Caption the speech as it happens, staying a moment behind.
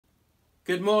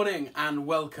Good morning and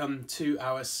welcome to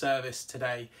our service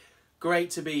today. Great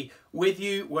to be with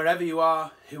you wherever you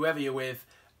are, whoever you're with,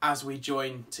 as we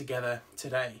join together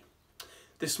today.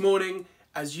 This morning,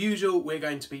 as usual, we're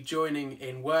going to be joining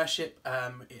in worship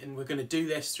and we're going to do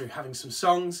this through having some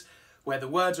songs where the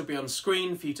words will be on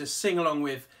screen for you to sing along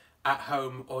with at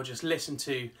home or just listen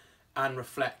to and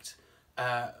reflect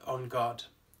on God.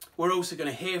 We're also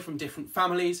going to hear from different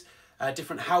families,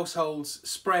 different households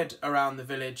spread around the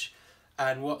village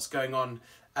and what's going on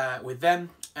with them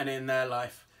and in their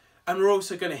life. And we're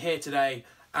also going to hear today,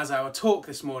 as our talk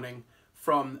this morning,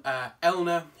 from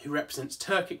Elna, who represents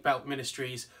Turkic Belt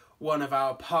Ministries, one of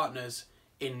our partners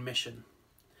in mission.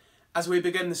 As we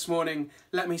begin this morning,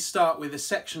 let me start with a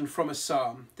section from a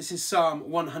psalm. This is Psalm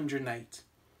 108. It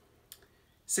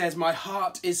says, "My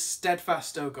heart is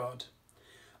steadfast, O God.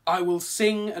 I will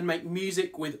sing and make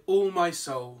music with all my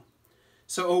soul.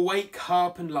 So awake,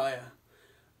 harp and lyre.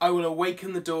 I will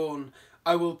awaken the dawn.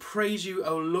 I will praise you,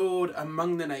 O Lord,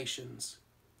 among the nations.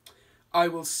 I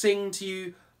will sing to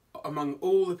you among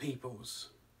all the peoples.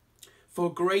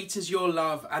 For great is your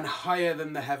love and higher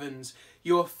than the heavens.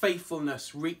 Your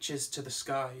faithfulness reaches to the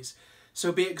skies.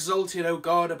 So be exalted, O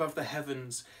God, above the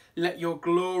heavens. Let your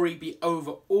glory be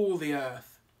over all the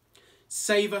earth.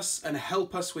 Save us and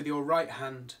help us with your right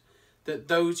hand, that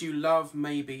those you love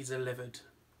may be delivered."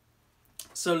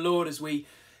 So Lord, as we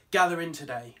gather in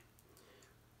today,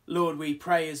 Lord, we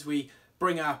pray as we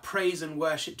bring our praise and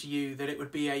worship to you that it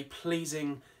would be a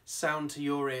pleasing sound to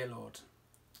your ear, Lord.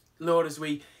 Lord, as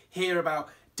we hear about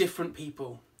different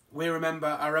people, we remember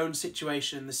our own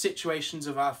situation, the situations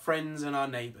of our friends and our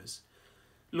neighbours.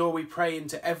 Lord, we pray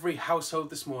into every household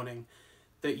this morning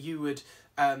that you would,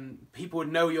 people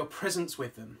would know your presence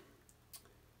with them.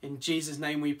 In Jesus'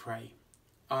 name we pray.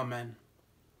 Amen.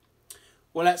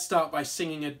 Well, let's start by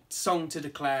singing a song to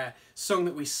declare, a song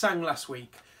that we sang last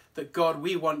week, that God,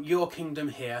 we want your kingdom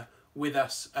here with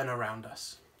us and around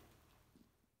us.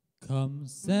 Come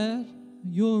set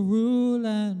your rule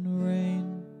and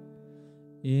reign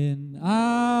in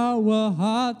our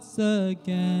hearts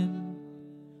again.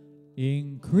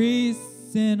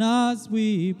 Increase in us,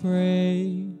 we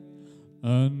pray.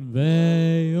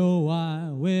 Unveil why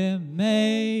we're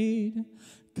made.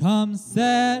 Come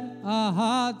set our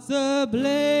hearts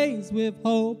ablaze with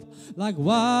hope, like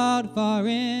wildfire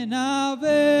in our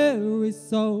very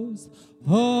souls.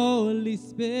 Holy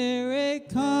Spirit,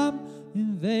 come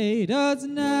invade us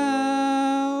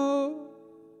now.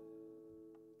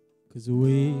 'Cause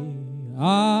we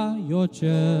are your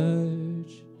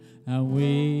church, and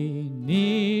we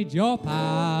need your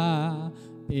power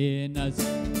in us.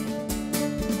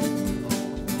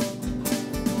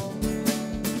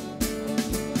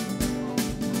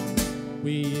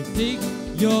 We seek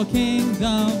your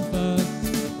kingdom first.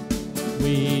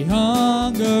 We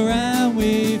hunger and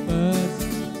we thirst.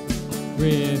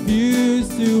 Refuse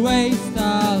to waste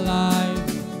our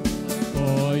lives.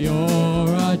 For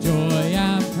you're our joy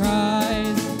and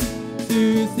prize.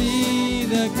 To see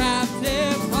the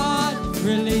captive heart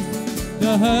release,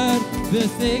 the hurt, the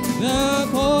sick, the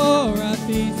poor at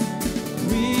peace.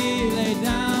 We lay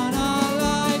down our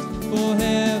lives for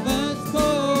heaven's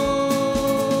cause.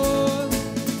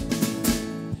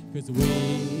 'Cause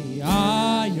we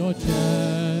are your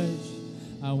church,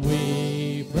 and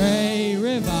we pray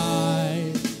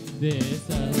revive this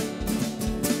earth.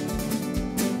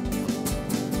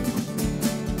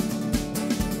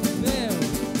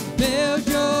 Build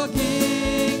your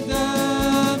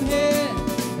kingdom here,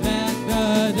 let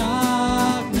the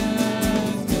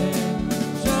darkness clear.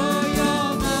 Show your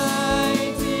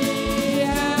mighty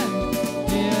hand,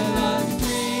 heal our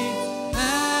streets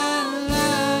and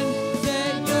land.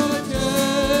 Set your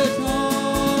church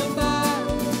on fire,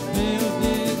 build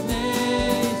this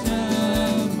nation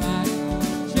back.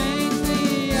 Change the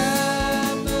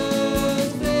atmosphere,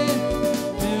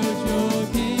 build your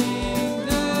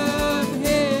kingdom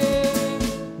here.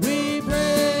 We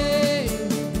pray.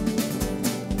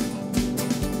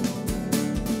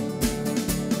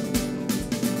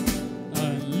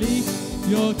 Unleash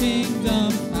your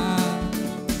kingdom power,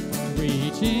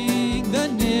 reaching the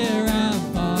near and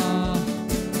far.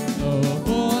 No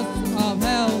force of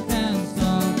hell can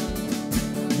stop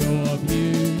your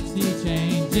beauty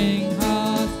changing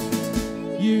heart.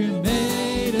 You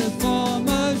made us for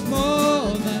much more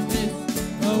than this.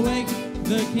 Awake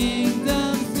the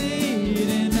kingdom seed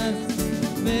in us.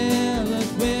 Fill us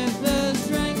with the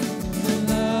strength and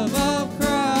love of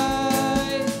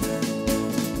Christ.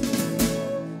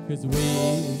 'Cause we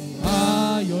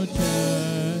are your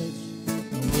church,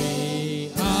 and we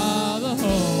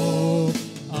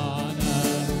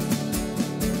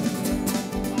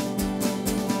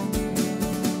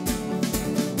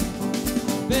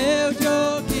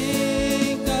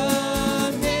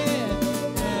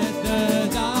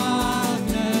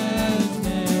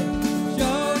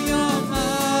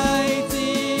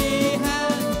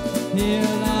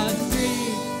heal our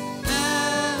street,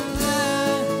 and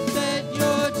set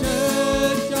your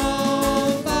church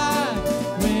on fire.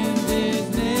 Win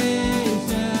this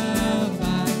nation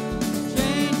back,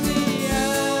 change the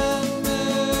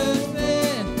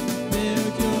atmosphere,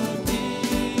 build your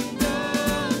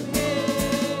kingdom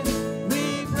here. We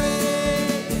pray.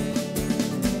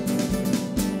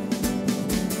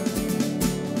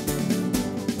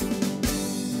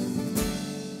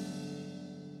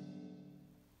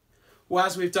 Well,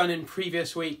 as we've done in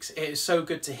previous weeks, it is so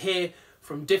good to hear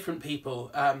from different people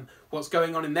what's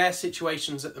going on in their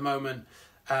situations at the moment,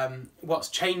 what's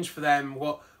changed for them,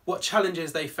 what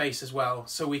challenges they face as well,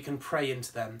 so we can pray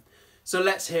into them. So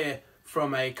let's hear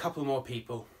from a couple more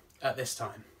people at this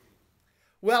time.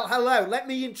 Well, hello. Let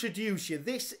me introduce you.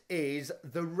 This is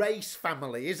the Race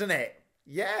family, isn't it?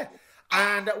 Yeah.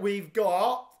 And we've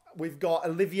got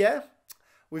Olivia.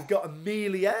 We've got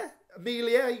Amelia.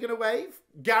 Amelia, are you going to wave?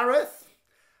 Gareth.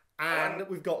 And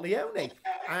we've got Leonie.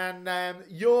 And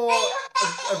you're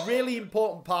a really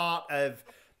important part of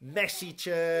Messy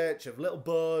Church, of Little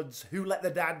Buds, Who Let the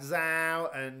Dads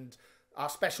Out, and our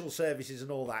special services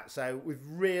and all that. So we've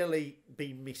really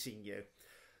been missing you.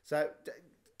 So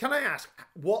can I ask,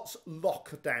 what's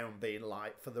lockdown been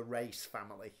like for the Race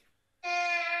family?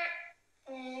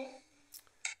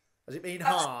 Has it been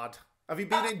hard? Have you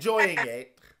been enjoying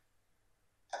it?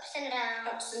 Ups and downs.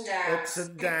 Ups and downs. Ups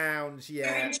and downs, You're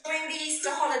yeah. enjoying the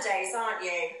Easter holidays, aren't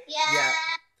you? Yeah.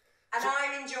 And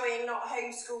I'm enjoying not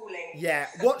homeschooling. Yeah.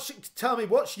 Tell me,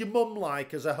 what's your mum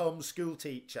like as a homeschool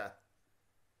teacher?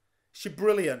 Is she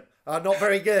brilliant? Not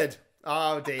very good.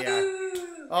 Oh dear.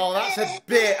 Oh, that's a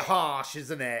bit harsh,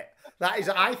 isn't it? That is.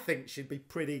 I think she'd be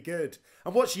pretty good.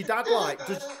 And what's your dad like?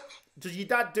 Does your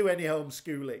dad do any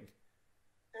homeschooling?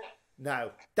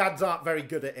 No. Dads aren't very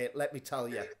good at it. Let me tell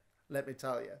you.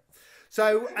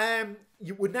 So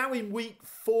we're now in week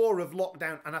 4 of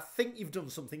lockdown, and I think you've done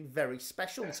something very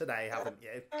special today, haven't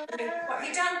you? What have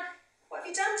you done? What have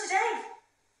you done today?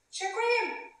 Show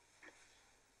Graham.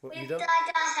 What have We've you done?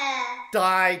 dyed our hair.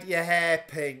 Dyed your hair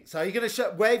pink. So you're going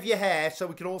to wave your hair so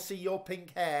we can all see your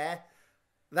pink hair.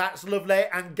 That's lovely.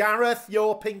 And Gareth,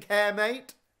 your pink hair,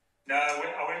 mate? No,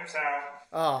 I wimped out.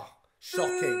 Oh,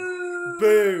 shocking.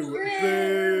 Boo.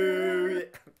 Boo.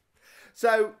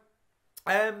 So,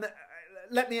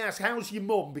 let me ask, how's your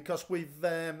mum? Because we've,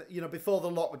 before the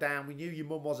lockdown, we knew your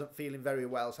mum wasn't feeling very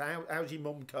well. So how's your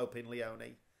mum coping,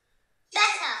 Leonie?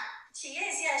 Better. She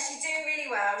is, yeah, she's doing really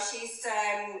well. She's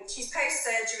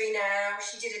post-surgery now.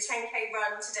 She did a 10k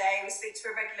run today. We speak to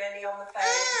her regularly on the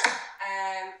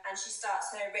phone. And she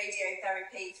starts her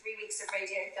radiotherapy, 3 weeks of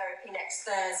radiotherapy next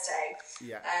Thursday.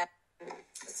 Yeah.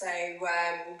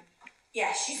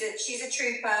 Yeah, she's a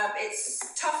trooper. It's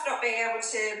tough not being able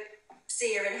to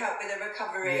see her and help with her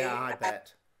recovery. Yeah, I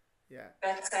bet. Yeah.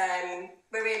 But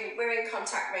we're in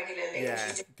contact regularly. Yeah,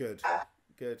 And she's good.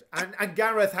 Good. And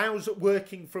Gareth, how's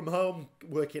working from home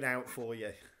working out for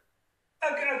you?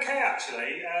 Okay,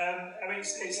 actually. I mean,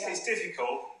 it's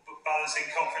difficult balancing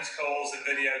conference calls and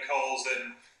video calls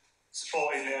and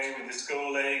supporting Leonie with the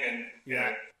schooling and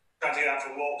trying to get out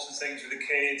for walks and things with the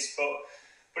kids.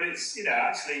 But it's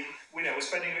actually we're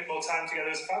spending a bit more time together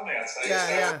as a family, I'd say.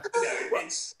 Yeah,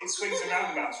 It swings and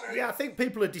roundabouts, really. Yeah, I think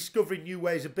people are discovering new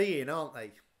ways of being, aren't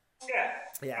they?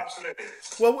 Yeah, absolutely.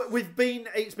 Well,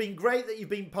 it's been great that you've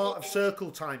been part of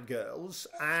Circle Time Girls,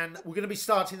 and we're going to be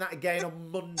starting that again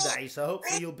on Monday, so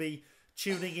hopefully you'll be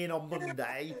tuning in on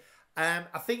Monday. I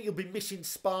think you'll be missing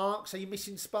Sparks. Are you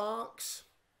missing Sparks?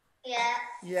 Yeah.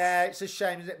 Yeah, it's a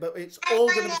shame, isn't it? But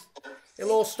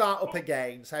it'll all start up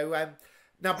again. So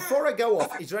now, before I go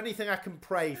off, is there anything I can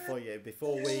pray for you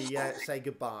before we say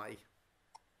goodbye?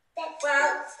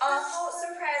 Well, our thoughts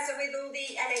and prayers are with all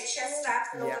the NHS staff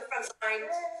and all the frontline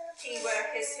key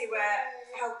workers who are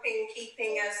helping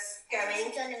keeping us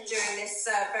going during this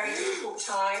very difficult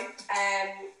time. And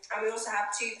we also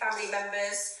have 2 family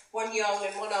members, one young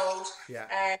and one old,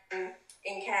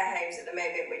 in care homes at the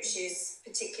moment, which is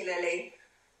particularly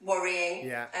worrying.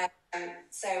 Yeah.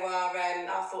 So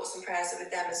our thoughts and prayers are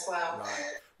with them as well.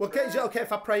 Right. Well, is it okay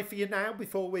if I pray for you now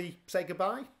before we say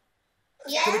goodbye?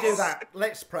 Yes. Can we do that?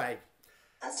 Let's pray.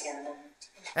 That's together.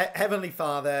 Heavenly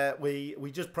Father, we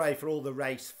just pray for all the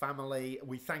Race family.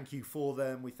 We thank you for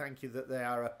them. We thank you that they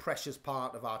are a precious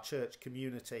part of our church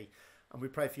community. And we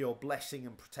pray for your blessing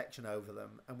and protection over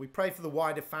them. And we pray for the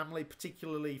wider family,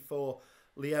 particularly for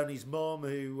Leonie's mum,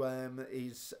 who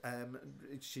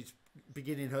she's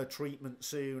beginning her treatment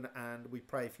soon. And we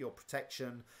pray for your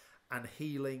protection and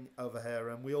healing over her.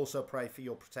 And we also pray for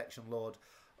your protection, Lord,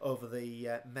 over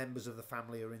the members of the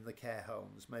family who are in the care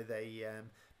homes. May they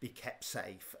be kept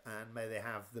safe, and may they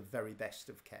have the very best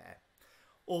of care.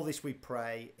 All this we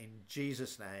pray in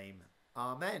Jesus' name.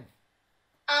 Amen.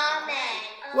 Amen.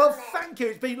 Well, thank you.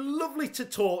 It's been lovely to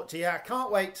talk to you. I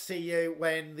can't wait to see you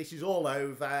when this is all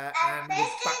over and we're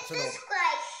back to normal.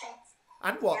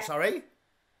 And what, sorry?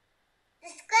 The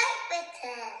Skype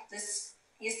button.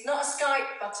 It's not a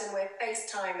Skype button, we're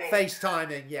FaceTiming.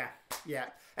 FaceTiming, yeah, yeah.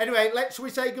 Anyway, shall we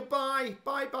say goodbye?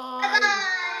 Bye-bye.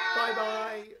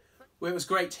 Bye-bye. Well, it was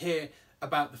great to hear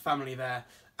about the family there.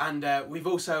 And we've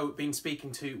also been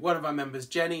speaking to one of our members,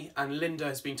 Jenny, and Linda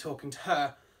has been talking to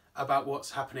her about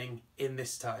what's happening in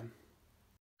this time.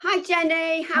 Hi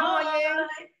Jenny, how are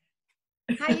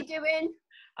you? How you doing?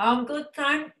 I'm good,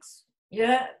 thanks.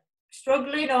 Yeah,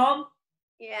 struggling on.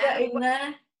 Yeah, Getting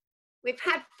there. we've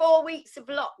had 4 weeks of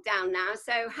lockdown now,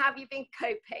 so how have you been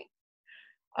coping?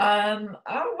 Oh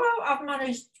well, I've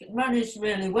managed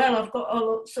really well. I've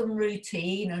got some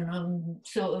routine, and I'm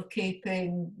sort of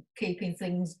keeping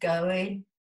things going,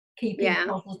 keeping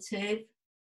positive.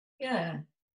 Yeah,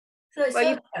 so it's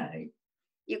Well, okay.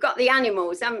 You've got the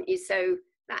animals, haven't you? So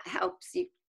that helps. You've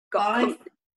got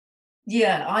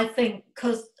Yeah, I think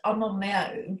because I'm on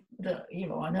my own, you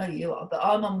know, I know you are, but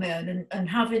I'm on my own, and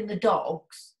having the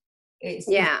dogs, it's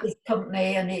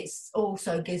company, and it's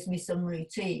also gives me some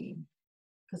routine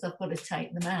because I've got to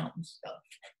take them out and stuff.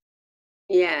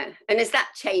 Yeah, and has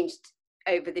that changed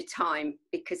over the time?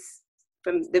 Because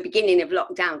from the beginning of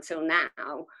lockdown till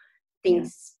now,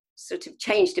 things sort of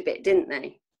changed a bit, didn't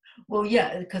they? Well,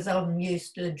 yeah, because I'm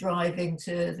used to driving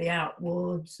to the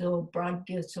Outwoods or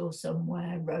Bradgate or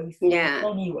somewhere, Rotherham,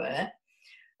 anywhere.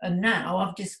 And now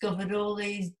I've discovered all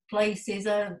these places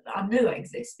I knew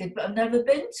existed, but I've never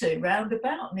been to,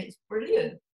 roundabout, and it's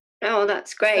brilliant. Oh,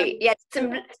 that's great. Yeah,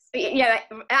 some,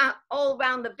 all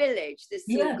around the village, there's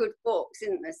some good walks,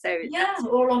 isn't there? So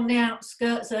all on the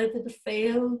outskirts, over the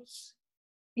fields.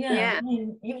 Yeah. I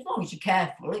mean, as long as you're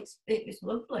careful, it's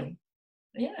lovely.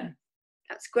 Yeah.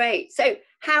 That's great. So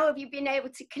how have you been able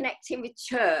to connect in with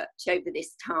church over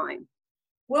this time?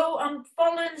 Well, I'm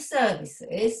following the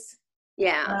services.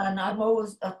 Yeah. And I'm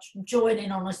always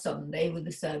joining on a Sunday with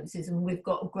the services, and we've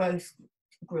got a growth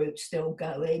group still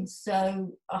going.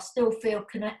 So I still feel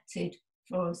connected as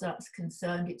far as that's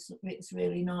concerned. It's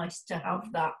really nice to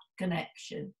have that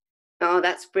connection. Oh,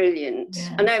 that's brilliant.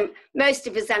 Yeah. I know most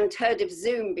of us hadn't heard of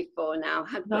Zoom before now,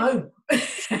 had we? No.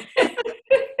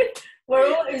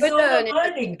 It's all a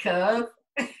learning curve,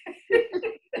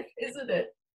 isn't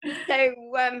it?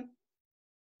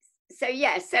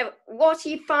 So what are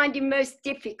you finding most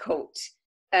difficult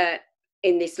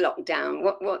in this lockdown?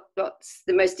 What's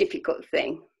the most difficult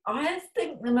thing? I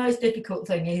think the most difficult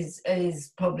thing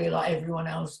is probably like everyone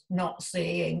else, not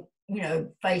seeing, you know,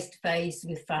 face to face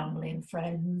with family and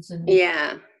friends, and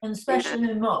especially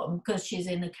my mum, because she's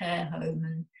in a care home,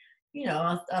 and you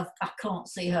know, I can't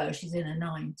see her. She's in her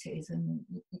 90s, and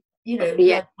you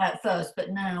know, at first,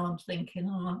 but now I'm thinking,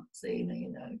 I haven't seen her,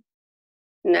 you know.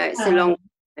 No, it's a long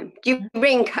time. Do you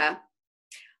ring her?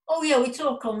 Oh yeah, we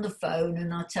talk on the phone,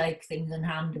 and I take things and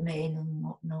hand them in and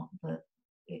whatnot. But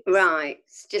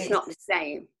it's just not the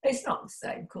same. It's not the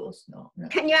same, of course not. No.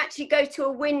 Can you actually go to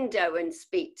a window and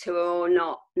speak to her or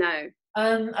not? No.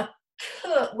 I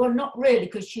could, well, not really,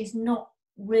 because she's not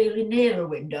really near a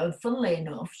window. Funnily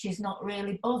enough, she's not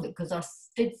really bothered, because I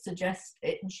did suggest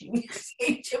it, and she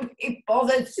seemed to be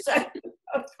bothered. So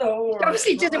I thought, she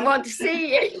obviously doesn't want to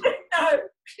see you. No,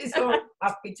 she's all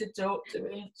happy to talk to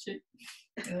me, isn't she?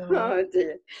 Oh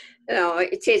dear. No,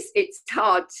 it's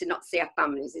hard to not see our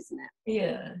families, isn't it?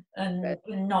 Yeah, and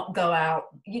not go out.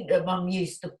 You know, I'm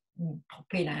used to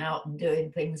popping out and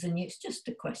doing things, and it's just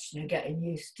a question of getting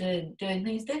used to doing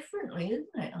things differently,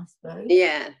 isn't it, I suppose?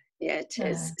 Yeah, it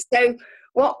is. So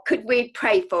what could we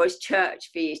pray for as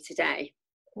church for you today?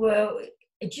 Well,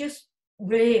 just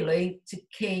really to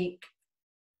keep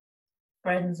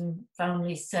friends and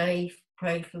family safe.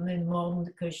 Pray for my mum,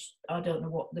 because I don't know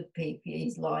what the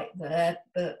PPE's like there,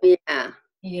 but you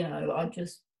know, I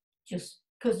just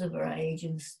because of her age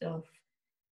and stuff,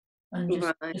 and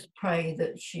just pray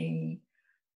that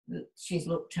she's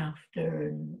looked after,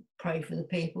 and pray for the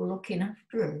people looking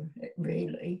after her,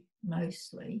 really,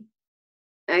 mostly.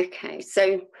 Okay,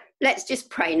 so let's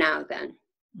just pray now then.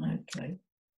 Okay.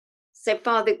 So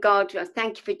Father God, I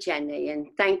thank you for Jenny, and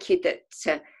thank you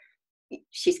that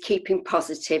she's keeping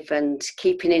positive and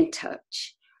keeping in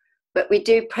touch. But we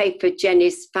do pray for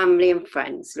Jenny's family and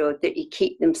friends, Lord, that you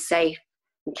keep them safe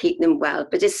and keep them well.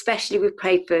 But especially we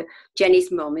pray for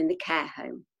Jenny's mum in the care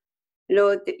home.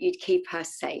 Lord, that you'd keep her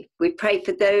safe. We pray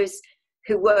for those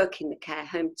who work in the care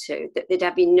home too, that they'd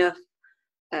have enough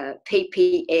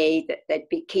PPE, that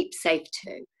they'd keep safe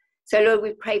too. So, Lord,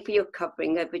 we pray for your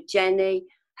covering over Jenny,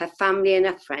 her family and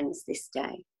her friends this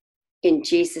day. In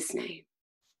Jesus' name,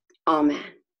 amen.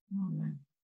 Amen.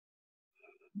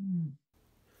 Mm.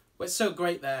 Well, it's so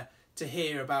great there to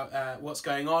hear about what's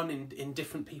going on in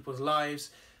different people's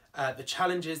lives, the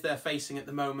challenges they're facing at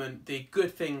the moment, the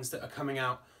good things that are coming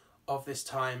out of this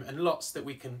time, and lots that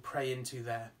we can pray into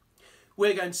there.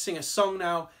 We're going to sing a song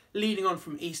now, leading on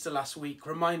from Easter last week,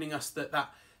 reminding us that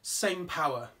that same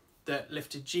power that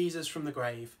lifted Jesus from the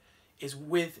grave is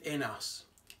within us.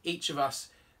 Each of us,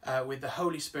 with the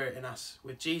Holy Spirit in us,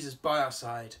 with Jesus by our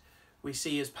side, we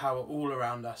see his power all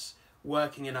around us,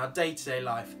 working in our day-to-day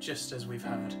life, just as we've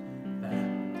heard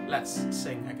there. Let's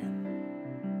sing again.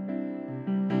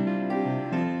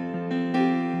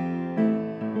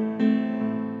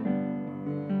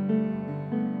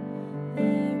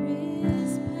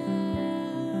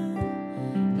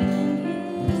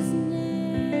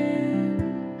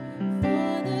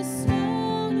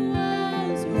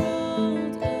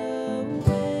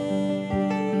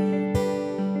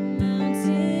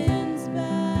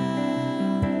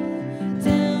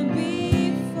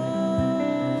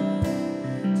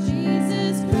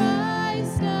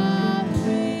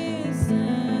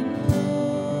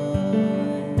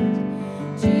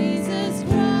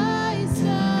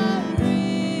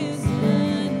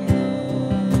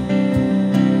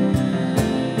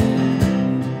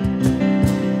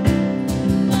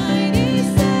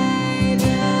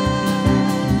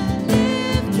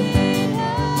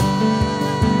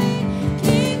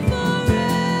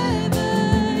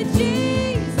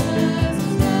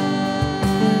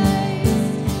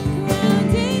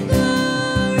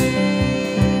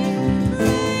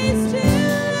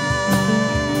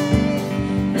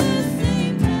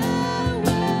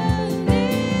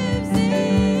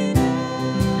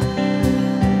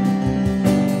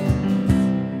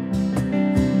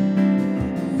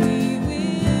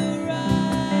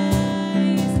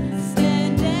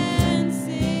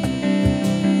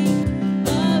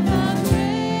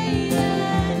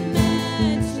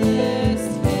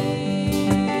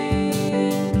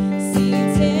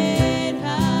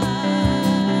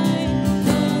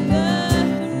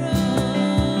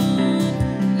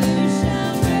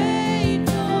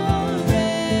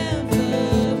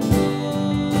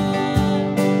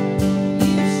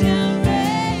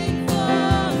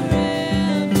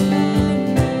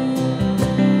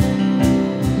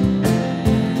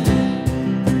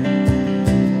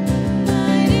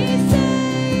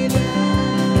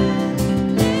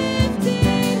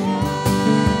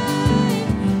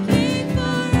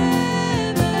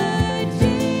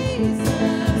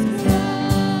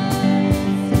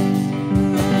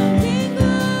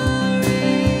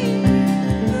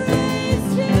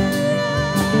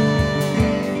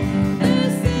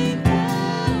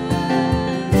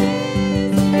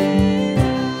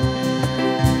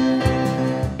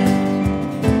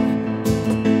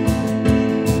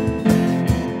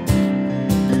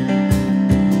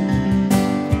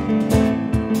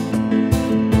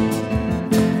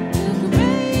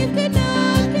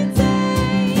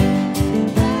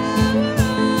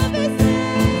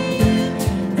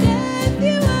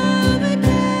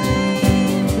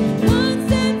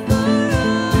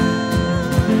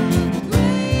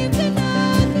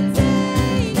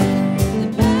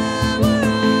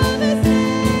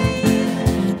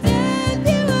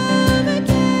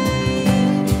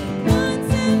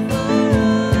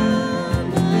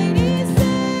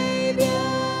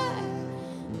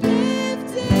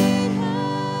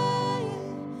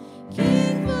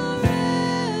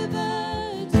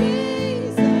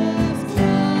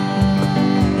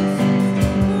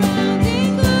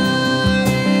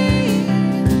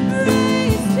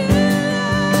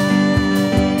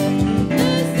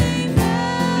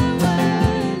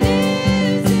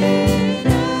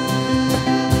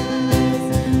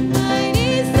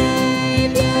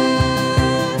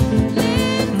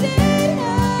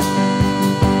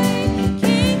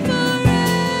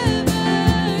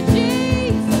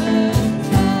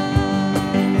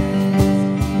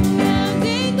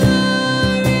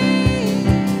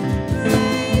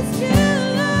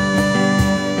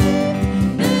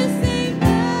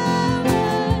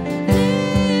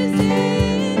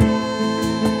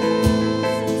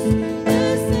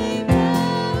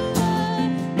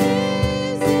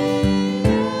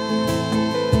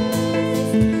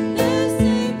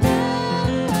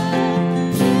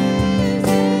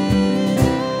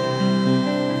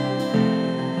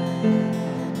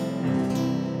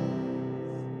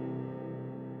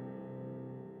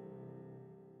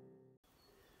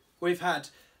 We've had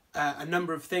a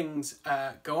number of things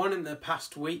go on in the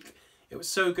past week It was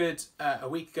so good a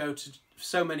week ago to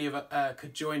so many of us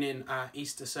could join in our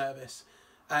Easter service.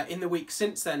 In the week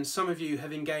since then, some of you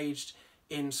have engaged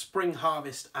in Spring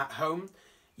Harvest at home.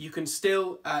 You can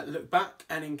still look back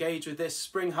and engage with this.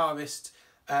 Spring Harvest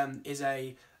is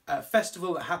a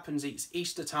festival that happens each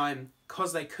Easter time.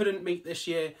 Because they couldn't meet this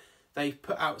year, they've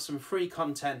put out some free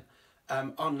content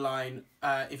online.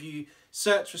 If you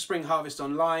search for Spring Harvest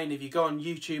online, if you go on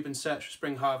YouTube and search for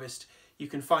Spring Harvest, you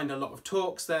can find a lot of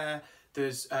talks there.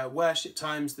 There's worship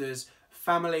times, there's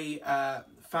family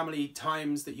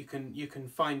times that you can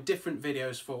find different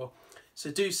videos for.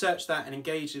 So do search that and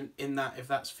engage in that if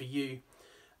that's for you.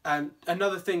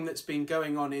 Another thing that's been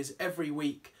going on is every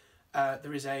week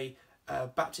there is a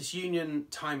Baptist Union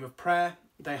time of prayer.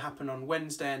 They happen on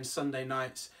Wednesday and Sunday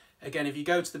nights. Again, if you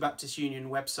go to the Baptist Union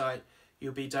website,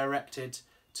 you'll be directed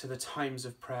to the times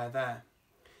of prayer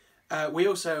there. We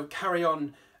also carry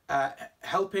on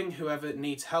helping whoever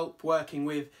needs help, working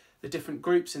with the different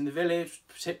groups in the village,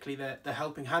 particularly the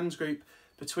Helping Hands group.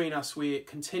 Between us, we're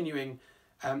continuing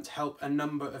to help a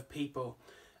number of people.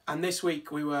 And this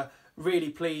week we were really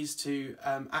pleased to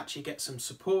actually get some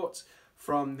support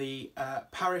from the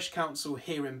Parish Council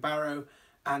here in Barrow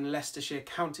and Leicestershire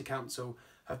County Council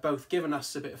have both given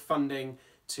us a bit of funding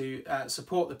to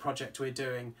support the project we're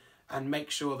doing and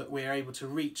make sure that we're able to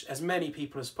reach as many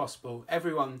people as possible,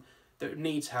 everyone that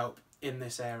needs help in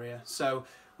this area. So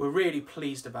we're really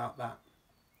pleased about that.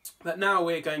 But now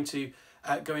we're going to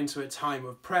go into a time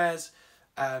of prayers,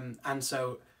 and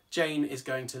so Jane is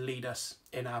going to lead us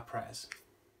in our prayers.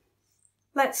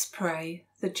 Let's pray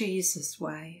the Jesus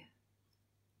way.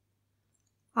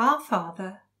 Our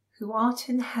Father, who art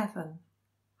in heaven,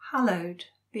 hallowed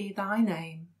be thy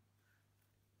name.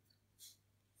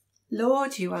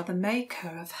 Lord, you are the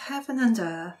maker of heaven and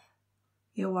earth.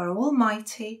 You are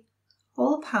almighty,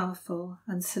 all-powerful,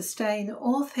 and sustain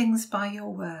all things by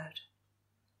your word.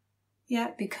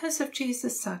 Yet because of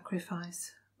Jesus'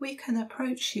 sacrifice, we can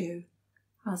approach you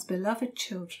as beloved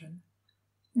children,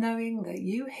 knowing that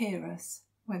you hear us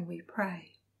when we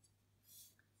pray.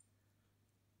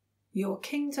 Your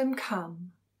kingdom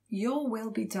come, your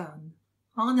will be done,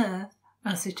 on earth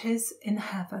as it is in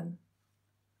heaven.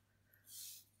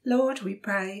 Lord, we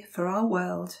pray for our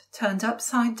world turned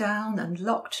upside down and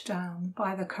locked down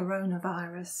by the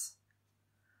coronavirus.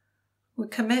 We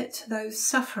commit those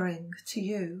suffering to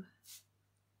you,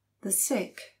 the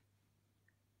sick,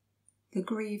 the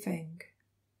grieving,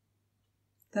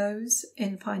 those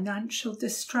in financial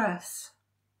distress,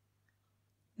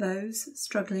 those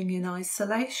struggling in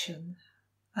isolation,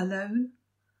 alone,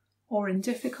 or in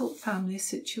difficult family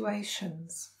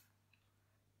situations.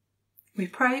 We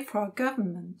pray for our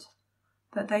government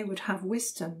that they would have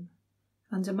wisdom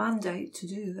and a mandate to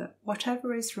do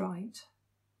whatever is right.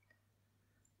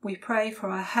 We pray for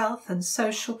our health and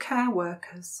social care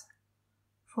workers,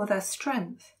 for their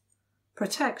strength,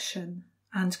 protection,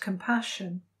 and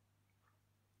compassion.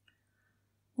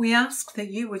 We ask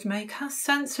that you would make us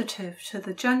sensitive to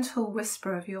the gentle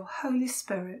whisper of your Holy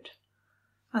Spirit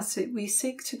as we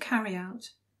seek to carry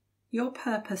out your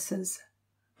purposes,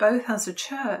 both as a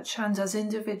church and as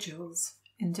individuals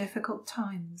in difficult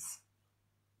times.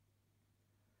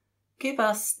 Give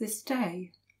us this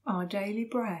day our daily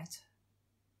bread.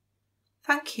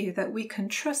 Thank you that we can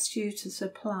trust you to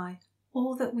supply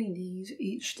all that we need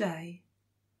each day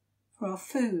for our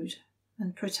food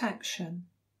and protection,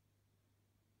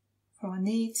 for our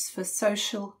needs for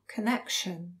social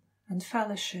connection and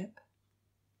fellowship,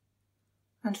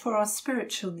 and for our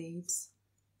spiritual needs,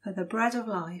 for the bread of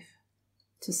life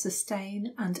to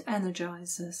sustain and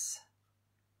energize us.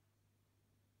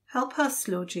 Help us,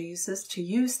 Lord Jesus, to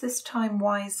use this time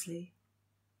wisely,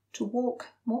 to walk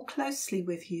more closely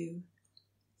with you,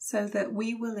 so that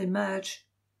we will emerge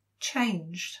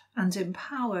changed and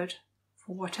empowered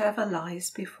for whatever lies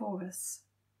before us.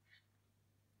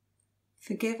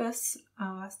 Forgive us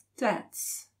our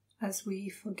debts as we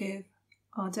forgive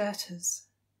our debtors.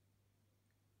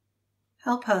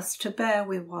 Help us to bear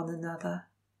with one another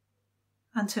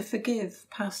and to forgive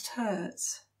past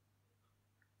hurts,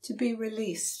 to be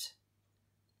released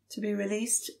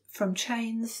from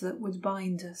chains that would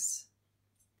bind us.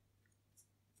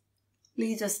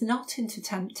 Lead us not into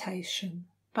temptation,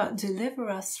 but deliver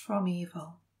us from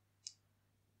evil.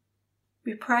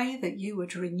 We pray that you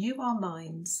would renew our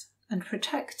minds and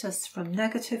protect us from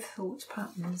negative thought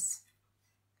patterns.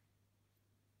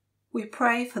 We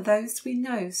pray for those we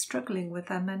know struggling with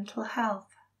their mental health.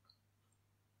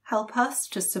 Help us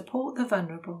to support the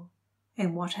vulnerable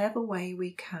in whatever way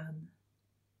we can.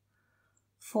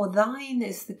 For thine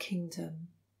is the kingdom,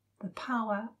 the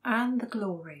power and the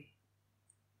glory,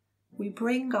 We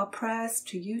bring our prayers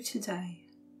to you today.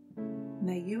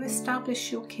 May you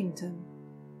establish your kingdom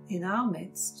in our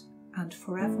midst and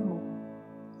forevermore.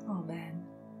 Amen.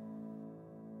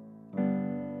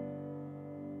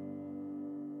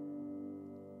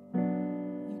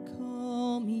 You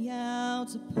call me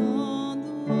out upon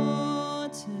the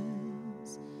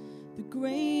waters, the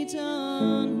great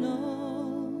unknown,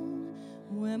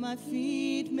 where my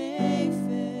feet may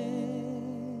fail.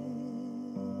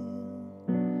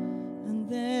 And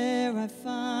there I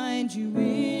find you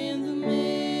in the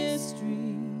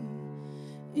mystery,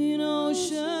 in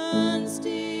oceans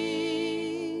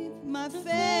deep, my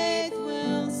faith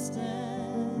will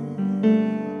stand.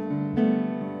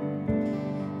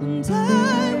 And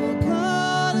I will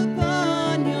call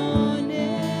upon your name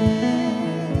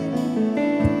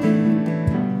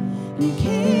and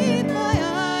keep my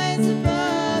eyes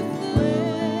above the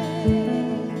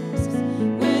waves.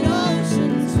 When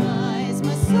oceans rise,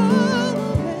 my soul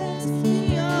will rest in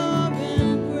your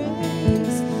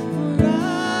embrace. For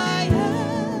I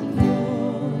am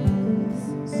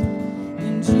yours,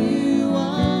 and you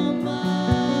are mine.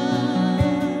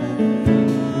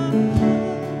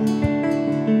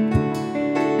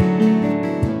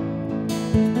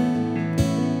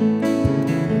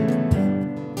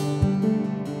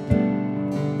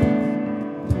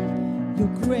 Your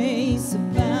grace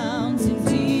abounds in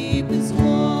deepest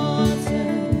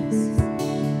waters.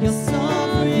 Your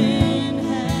sovereign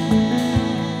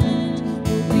hand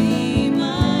will be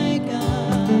my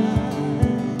guide.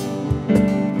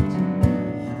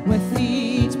 Where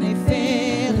feet may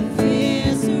fail and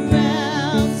fear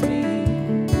surrounds me,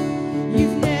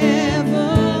 you've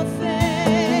never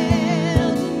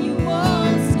failed and you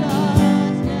won't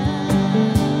start now.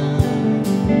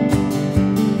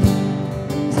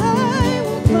 I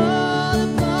will call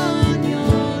upon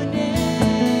your name,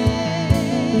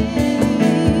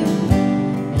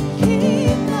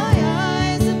 keep my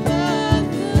eyes above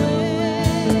the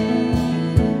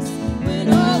waves. When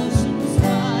oceans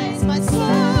rise, my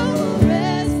soul will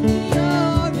rest in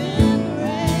your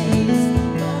embrace.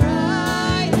 For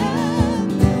I am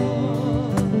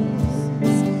yours,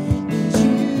 and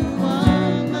you are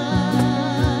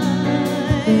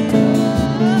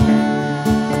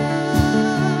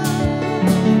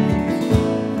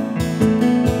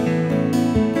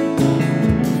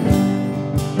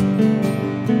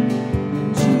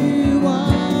You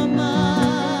are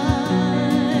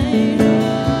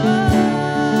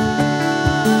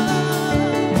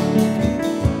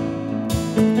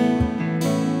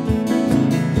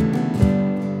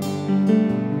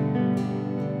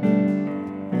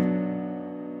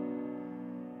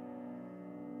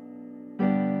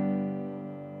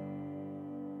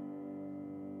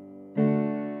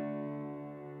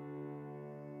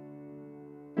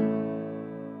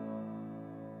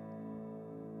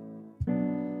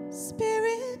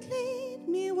Spirit, lead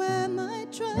me where my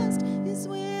trust is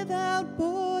without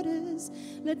borders.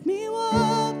 Let me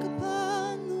walk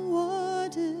upon the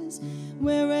waters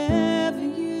wherever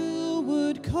you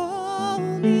would call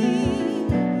me.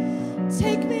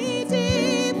 Take me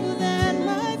deeper than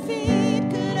my feet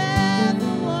could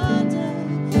ever wander,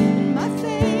 and my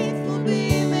faith will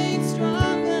be made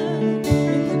stronger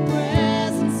in the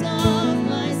presence of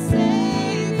my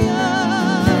Savior.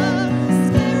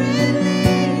 Spirit,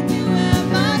 lead me where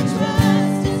my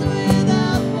trust is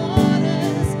without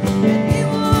borders. Let me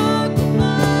walk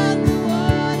upon the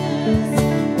waters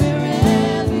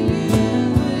wherever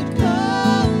you would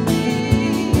call me.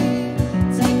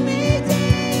 Take me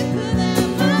deeper than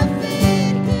my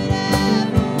feet could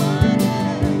ever wander,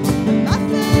 and my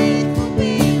faith will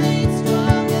be made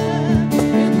stronger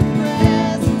in the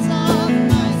presence of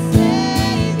my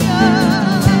Savior.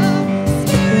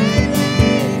 Spirit,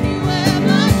 lead me where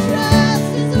my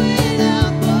trust is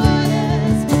without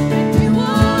borders. Let me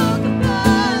walk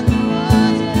upon the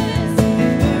waters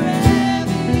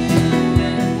wherever you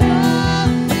would call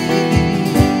me.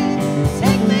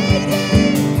 Take me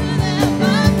deeper than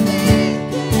my feet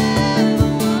could ever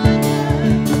wander.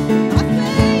 My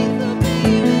faith will be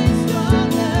made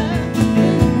stronger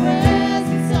in the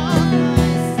presence of my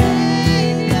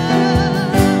Savior.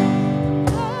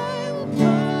 I will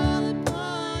call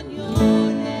upon your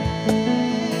name.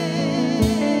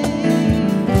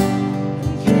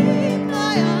 Keep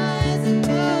my eyes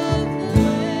above the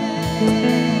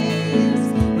waves.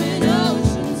 When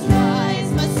oceans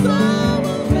rise, my soul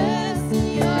will rest in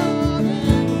your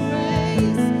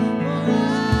embrace. For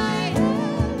I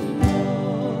am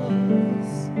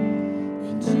yours,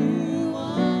 and you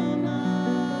are mine.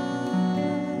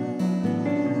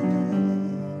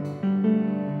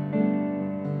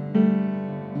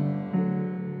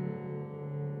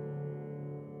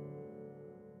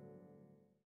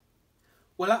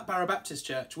 Barrow Baptist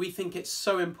Church, we think it's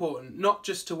so important not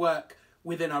just to work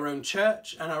within our own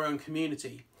church and our own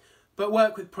community, but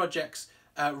work with projects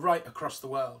right across the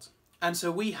world. And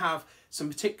so we have some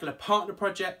particular partner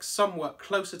projects. Some work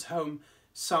closer to home,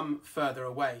 some further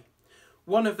away.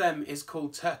 One of them is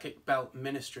called Turkic Belt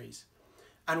Ministries.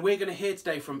 And we're going to hear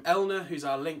today from Elna, who's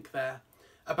our link there,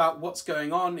 about what's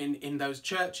going on in those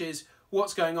churches,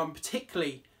 what's going on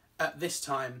particularly at this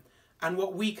time, and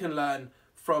what we can learn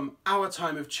from our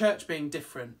time of church being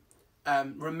different,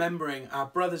 remembering our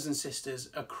brothers and sisters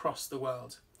across the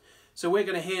world. So we're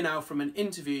going to hear now from an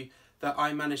interview that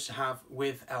I managed to have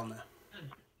with Elna.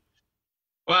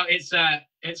 Well, it's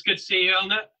good to see you,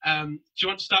 Elna. Do you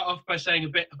want to start off by saying a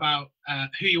bit about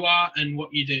who you are and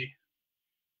what you do?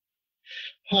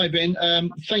 Hi, Ben.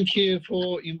 Thank you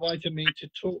for inviting me to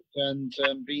talk and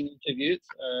being interviewed.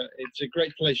 It's a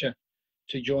great pleasure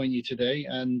to join you today.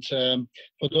 And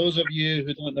for those of you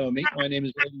who don't know me, my name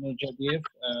is Elna Jadiev.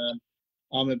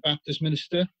 I'm a Baptist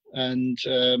minister, and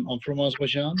I'm from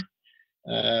Azerbaijan.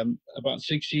 About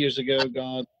 6 years ago,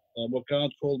 God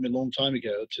called me a long time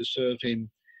ago to serve Him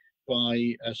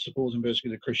by supporting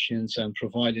persecuted Christians and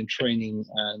providing training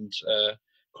and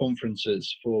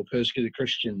conferences for persecuted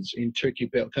Christians in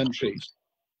Turkic Belt countries.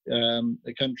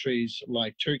 The countries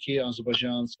like Turkey,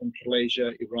 Azerbaijan, Central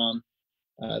Asia, Iran.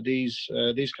 These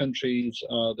countries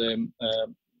are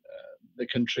the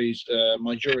countries,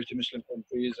 majority Muslim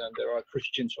countries, and there are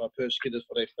Christians who are persecuted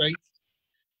for their faith.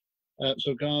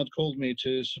 So God called me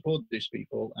to support these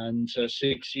people, and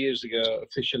 6 years ago,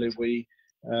 officially,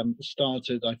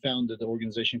 I founded the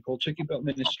organization called Turkic Belt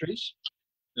Ministries.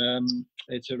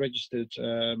 It's a registered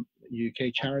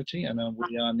UK charity, and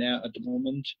we are now at the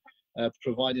moment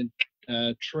providing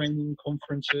training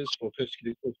conferences for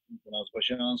persecuted Christians in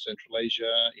Azerbaijan, Central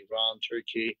Asia, Iran,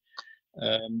 Turkey.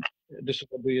 This is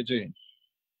what we are doing.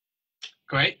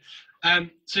 Great.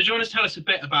 So do you want to tell us a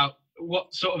bit about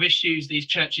what sort of issues these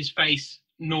churches face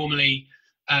normally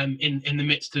in the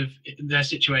midst of their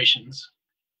situations?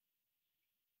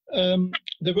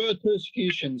 The word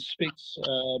persecution speaks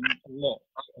a lot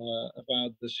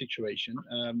about the situation.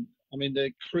 I mean,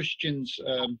 the Christians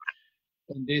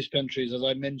in these countries, as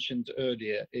I mentioned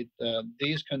earlier,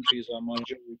 these countries are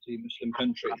majority Muslim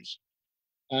countries,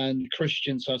 and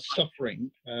Christians are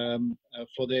suffering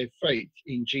for their faith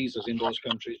in Jesus in those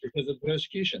countries because of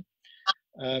persecution.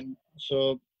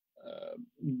 So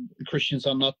Christians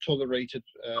are not tolerated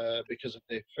because of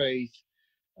their faith.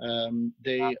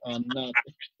 They are not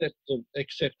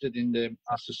accepted in the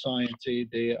society.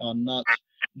 They are not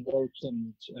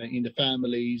welcomed in the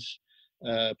families,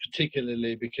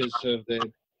 particularly because of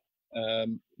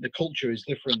the culture is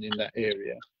different in that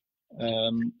area.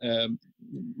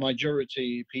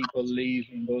 Majority people live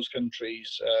in those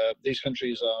countries. These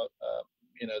countries are,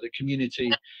 the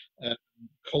community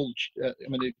culture.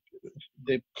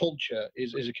 The culture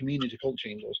is a community culture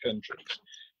in those countries.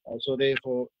 So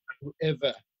therefore,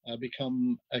 whoever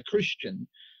become a Christian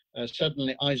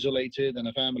suddenly isolated, and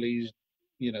the families,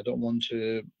 don't want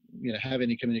to, have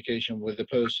any communication with the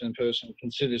person. Person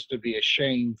considers to be a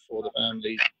shame for the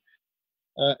families.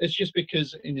 It's just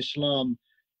because in Islam,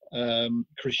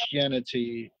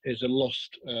 Christianity is a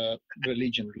lost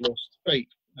religion, lost faith.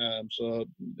 So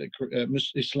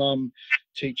Islam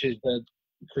teaches that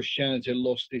Christianity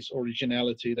lost its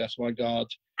originality. That's why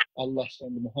Allah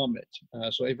sent Muhammad.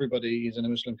 So everybody is in the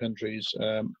Muslim countries,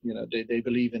 they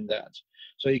believe in that.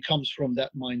 So it comes from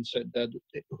that mindset that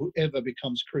whoever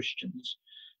becomes Christians,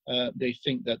 they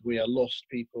think that we are lost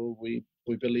people. We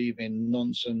believe in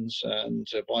nonsense, and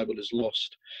the Bible is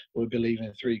lost. We believe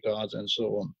in three gods and so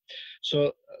on.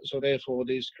 So therefore,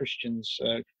 these Christians,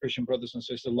 Christian brothers and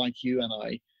sisters like you and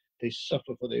I, they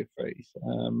suffer for their faith.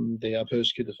 They are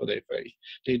persecuted for their faith.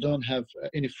 They don't have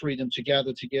any freedom to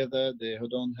gather together. They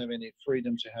don't have any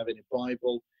freedom to have any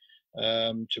Bible,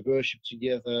 to worship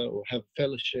together or have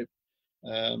fellowship,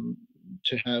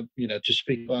 to have, to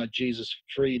speak about Jesus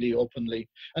freely, openly.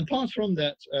 And apart from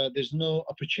that, there's no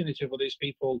opportunity for these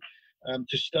people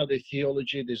to study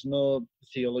theology. There's no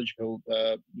theological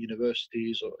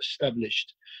universities or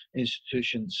established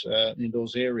institutions in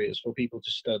those areas for people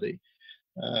to study.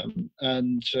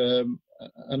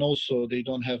 And also they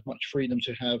don't have much freedom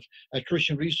to have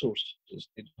Christian resources.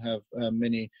 They don't have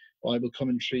many Bible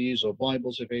commentaries or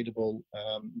Bibles available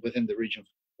within the region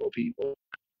for people.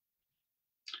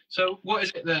 So what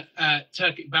is it that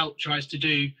Turkic Belt tries to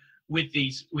do with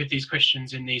these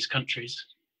Christians in these countries?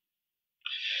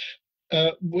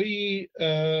 We're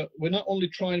not only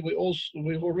trying,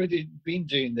 we've already been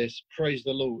doing this, praise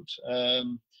the Lord.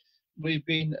 We've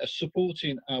been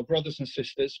supporting our brothers and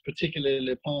sisters,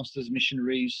 particularly pastors,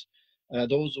 missionaries,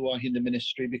 those who are in the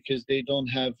ministry, because they don't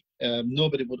have,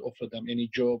 nobody would offer them any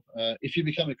job. If you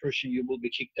become a Christian, you will be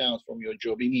kicked out from your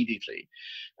job immediately.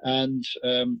 And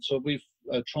so we've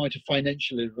tried to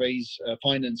financially raise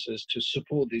finances to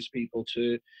support these people,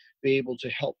 to be able to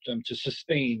help them to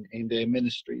sustain in their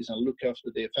ministries and look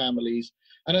after their families,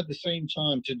 and at the same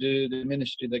time to do the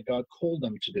ministry that God called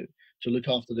them to do, to look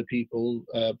after the people,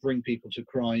 bring people to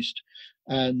Christ,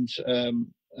 and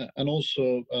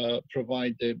also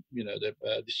provide the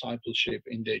discipleship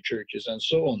in their churches and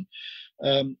so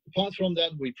on. Apart from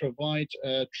that, we provide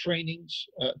training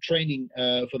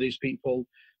for these people,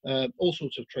 all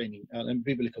sorts of training and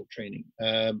biblical training,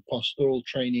 pastoral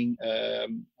training,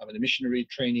 missionary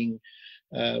training.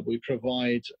 We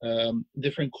provide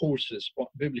different courses,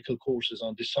 biblical courses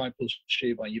on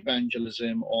discipleship, on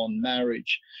evangelism, on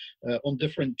marriage, on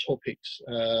different topics,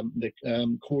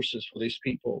 courses for these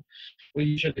people. We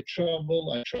usually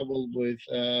travel. I travel with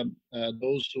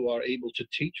those who are able to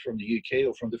teach from the UK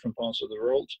or from different parts of the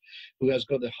world, who has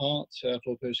got a heart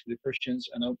for persecuted Christians.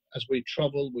 And as we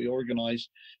travel, we organize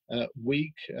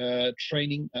week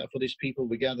training for these people.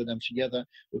 We gather them together.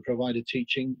 We provide a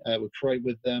teaching. We pray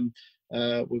with them.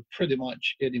 We pretty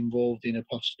much get involved in a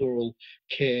pastoral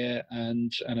care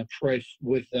and a pray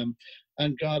with them.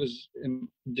 And God is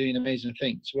doing amazing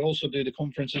things. We also do the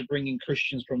conferences, bringing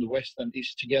Christians from the West and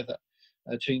East together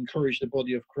to encourage the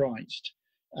body of Christ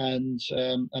and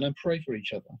pray for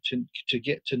each other, to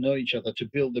get to know each other, to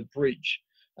build a bridge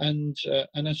and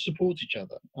support each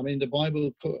other. I mean, the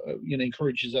Bible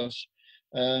encourages us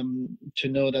to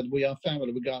know that we are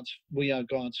family. We are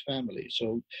God's family.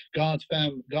 So God's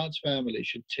family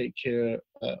should take care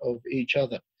of each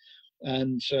other.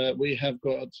 And we have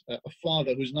got a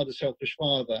Father who's not a selfish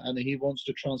Father, and He wants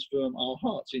to transform our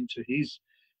hearts into His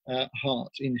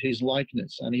heart, in His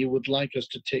likeness. And He would like us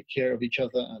to take care of each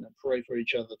other and pray for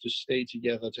each other, to stay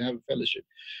together, to have a fellowship.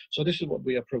 So this is what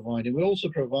we are providing. We also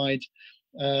provide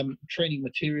training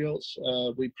materials.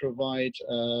 We provide,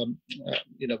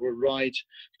 we write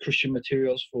Christian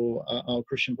materials for our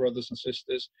Christian brothers and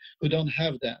sisters who don't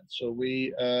have that. So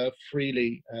we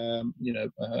freely,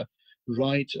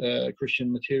 write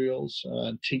Christian materials,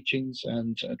 teachings,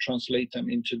 and translate them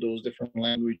into those different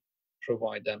languages,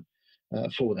 provide them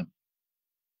for them.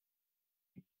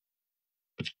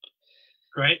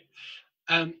 Great.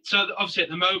 So obviously at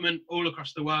the moment, all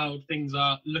across the world, things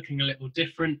are looking a little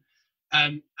different.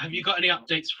 Have you got any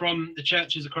updates from the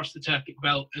churches across the Turkic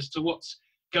belt as to what's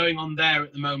going on there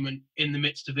at the moment in the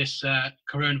midst of this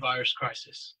coronavirus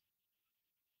crisis?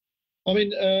 I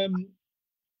mean,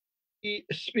 we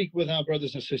speak with our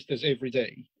brothers and sisters every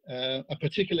day.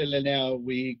 Particularly now,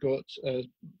 we got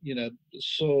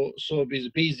so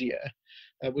busier.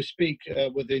 We speak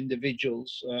with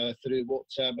individuals through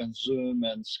WhatsApp and Zoom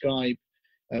and Skype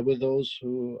with those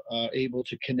who are able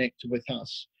to connect with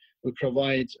us. We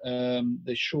provide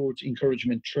the short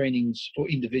encouragement trainings for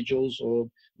individuals, or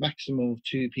maximum of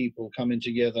 2 people coming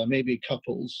together, maybe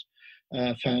couples,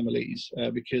 families,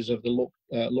 because of the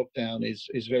lockdown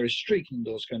is very strict in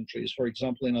those countries. For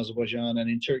example, in Azerbaijan and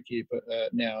in Turkey, but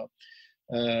now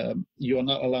you are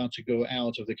not allowed to go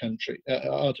out of the country,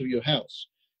 out of your house.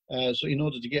 So in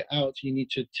order to get out, you need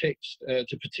to text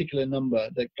to a particular number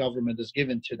that government has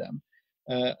given to them.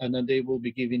 And then they will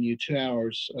be giving you 2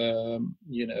 hours,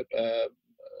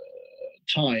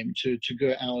 time to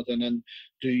go out and then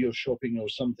do your shopping or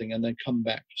something, and then come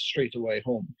back straight away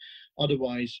home.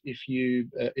 Otherwise, if you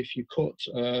caught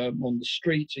on the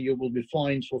street, you will be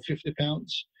fined for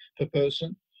 £50 per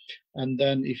person. And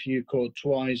then if you caught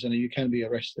twice, and you can be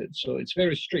arrested. So it's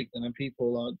very strict, and then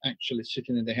people are actually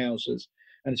sitting in their houses,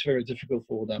 and it's very difficult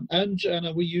for them. And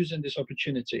we're using this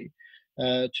opportunity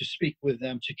to speak with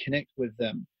them, to connect with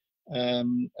them.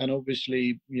 And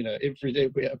obviously, every day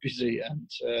we are busy, and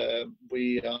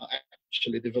we are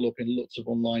actually developing lots of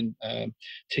online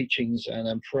teachings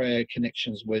and prayer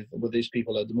connections with these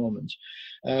people at the moment.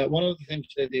 One of the things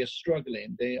that they are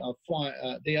struggling, they are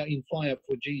in fire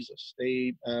for Jesus.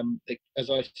 They as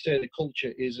I said, the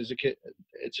culture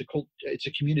it's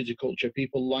a community culture.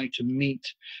 People like to meet,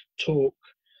 talk,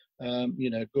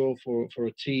 go for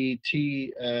a tea.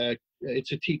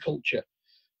 It's a tea culture.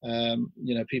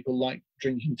 People like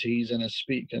drinking teas and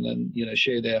speak and then,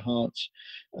 share their hearts.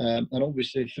 And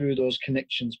obviously through those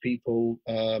connections, people,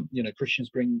 Christians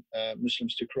bring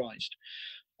Muslims to Christ.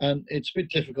 And it's a bit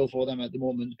difficult for them at the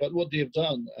moment. But what they've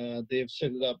done, they've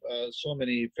set up so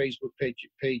many Facebook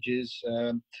pages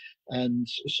and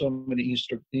so many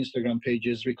Instagram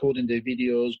pages, recording their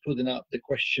videos, putting up the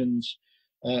questions.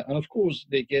 And of course,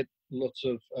 they get lots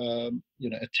of,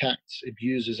 attacks,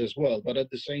 abuses as well. But at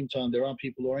the same time, there are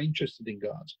people who are interested in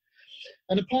God.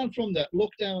 And apart from that,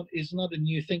 lockdown is not a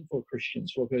new thing for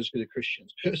Christians, for persecuted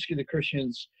Christians. Persecuted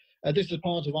Christians, this is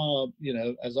part of our, you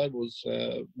know, as I was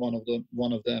one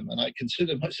of them, and I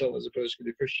consider myself as a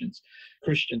persecuted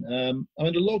Christian. I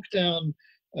mean, the lockdown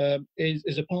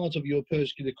is a part of your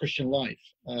persecuted Christian life.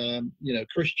 You know,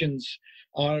 Christians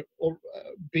are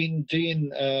been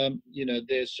doing, you know,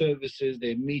 their services,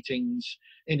 their meetings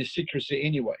in a secrecy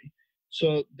anyway.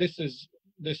 So this is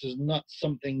not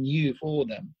something new for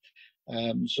them.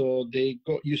 So they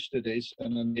got used to this,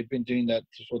 and then they've been doing that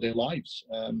for their lives.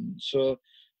 So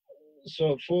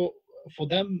for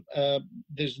them,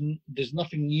 there's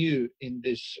nothing new in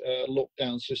this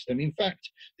lockdown system. In fact,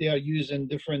 they are using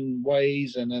different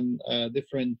ways and then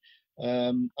different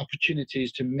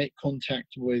opportunities to make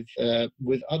contact with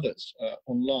others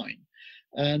online,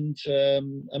 and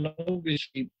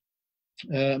obviously.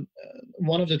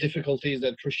 One of the difficulties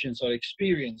that Christians are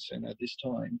experiencing at this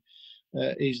time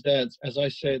is that, as I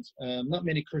said, not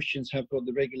many Christians have got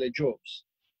the regular jobs.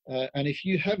 And if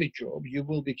you have a job, you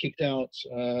will be kicked out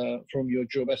from your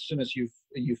job as soon as you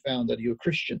found that you're a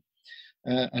Christian.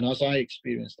 And as I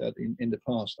experienced that in the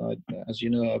past, as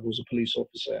you know, I was a police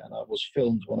officer, and I was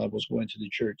filmed when I was going to the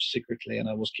church secretly, and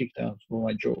I was kicked out from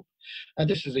my job. And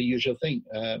this is a usual thing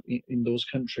in those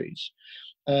countries.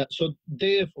 So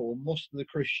therefore, most of the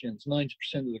Christians, 90%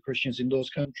 of the Christians in those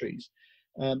countries,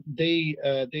 they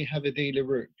have a daily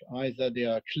work. Either they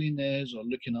are cleaners or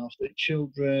looking after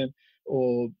children,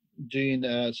 or doing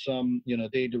some, you know,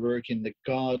 daily work in the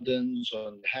gardens or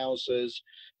in the houses.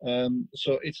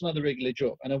 So it's not a regular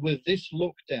job. And with this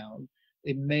lockdown,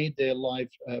 it made their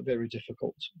life very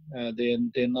difficult.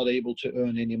 They're not able to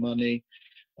earn any money.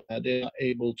 They're not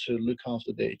able to look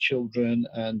after their children,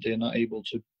 and they're not able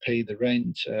to pay the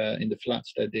rent in the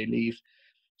flats that they live.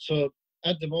 So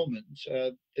at the moment,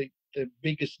 the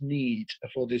biggest need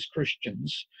for these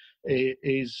Christians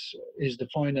is the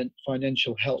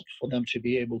financial help for them to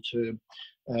be able to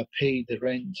pay the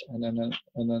rent and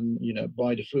then you know,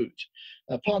 buy the food.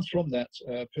 Apart from that,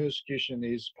 persecution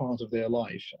is part of their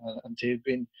life, and they've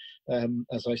been,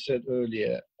 as I said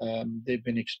earlier, they've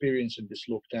been experiencing this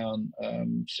lockdown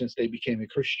since they became a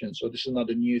Christian. So this is not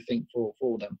a new thing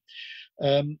for them.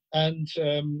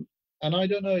 And I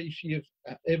don't know if you've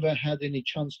ever had any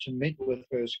chance to meet with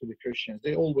persecuted Christians.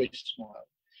 They always smile,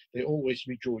 they always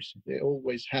rejoice, they're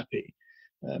always happy,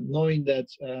 knowing that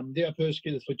they are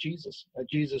persecuted for Jesus,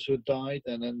 Jesus who died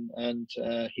and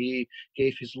he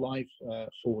gave his life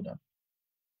for them,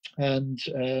 and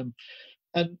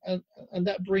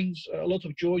that brings a lot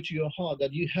of joy to your heart,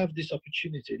 that you have this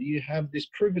opportunity, you have this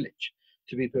privilege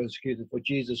to be persecuted for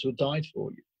Jesus who died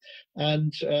for you.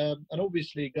 And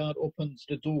obviously God opens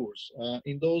the doors.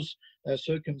 In those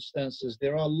circumstances,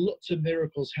 there are lots of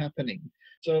miracles happening.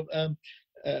 So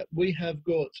we have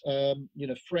got you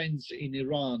know, friends in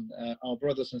Iran, our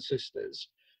brothers and sisters,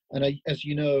 and as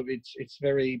you know, it's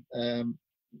very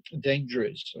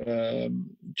dangerous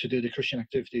to do the Christian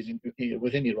activities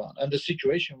within Iran, and the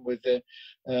situation with the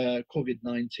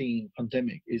COVID-19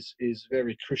 pandemic is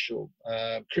very critical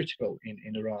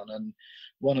in Iran, and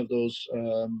one of those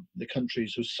the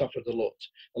countries who suffered a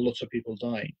lot of people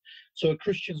dying. So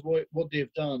Christians, what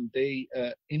they've done, they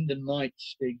in the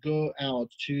nights they go out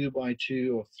 2 by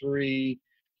 2 or 3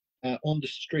 on the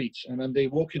streets, and then they're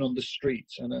walking on the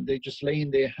streets, and then they just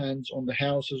laying their hands on the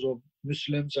houses of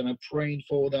Muslims and are praying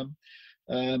for them,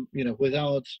 you know,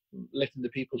 without letting the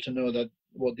people to know that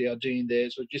what they are doing there.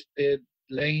 So just they're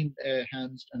laying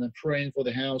hands and then praying for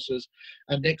the houses,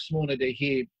 and next morning they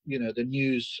hear, you know, the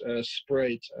news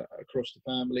spread across the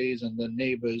families and the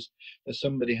neighbors that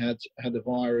somebody had a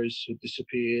virus who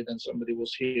disappeared, and somebody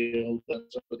was healed, and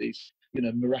somebody's, you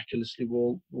know, miraculously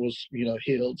was you know,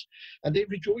 healed, and they're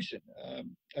rejoicing.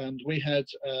 And we had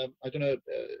I don't know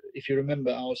if you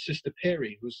remember our sister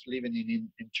Perry, who's living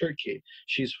in Turkey.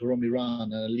 She's from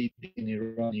Iran and leading an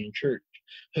Iranian church.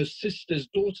 Her sister's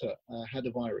daughter had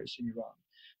a virus in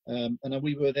Iran, and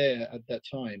we were there at that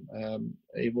time.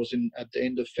 It was at the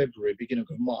end of February, beginning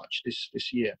of March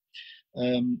this year.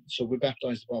 So we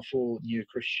baptized about 4 new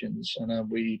Christians, and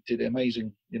we did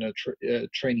amazing, you know,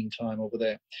 training time over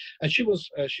there. And she was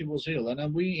ill,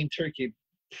 and we in Turkey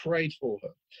prayed for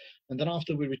her. And then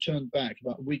after we returned back,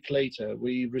 about a week later,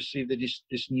 we received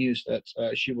this news that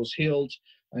she was healed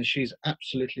and she's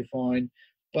absolutely fine.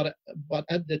 But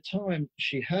at the time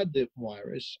she had the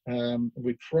virus,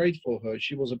 we prayed for her.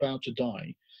 She was about to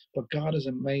die, but God has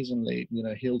amazingly, you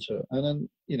know, healed her. And then,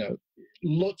 you know,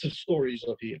 lots of stories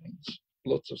of healings,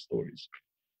 lots of stories.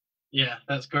 Yeah,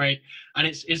 that's great. And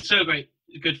it's so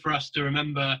good for us to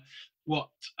remember what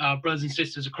our brothers and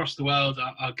sisters across the world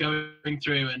are going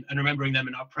through, and remembering them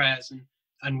in our prayers,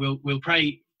 and we'll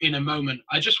pray in a moment.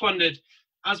 I just wondered,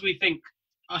 as we think,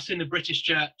 us in the British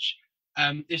Church,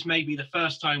 this may be the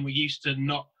first time we're used to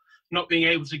not being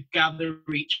able to gather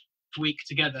each week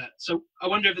together. So I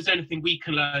wonder if there's anything we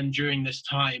can learn during this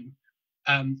time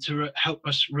to help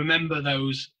us remember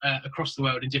those across the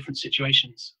world in different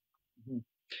situations. Mm-hmm.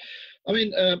 I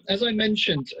mean, as I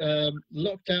mentioned,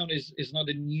 lockdown is not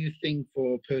a new thing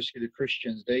for persecuted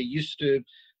Christians. They used to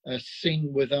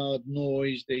sing without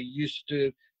noise. They used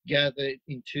to gather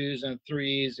in twos and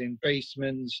threes in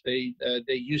basements. They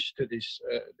used to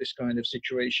this kind of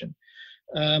situation.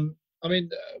 I mean,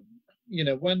 you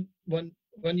know, when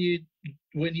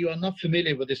you are not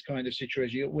familiar with this kind of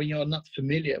situation, when you are not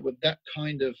familiar with that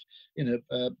kind of, you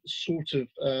know, sort of,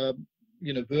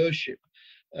 you know, worship,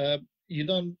 you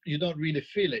don't really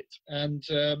feel it. And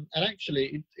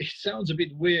actually, it sounds a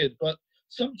bit weird, but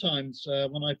sometimes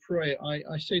when I pray,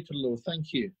 I say to the Lord,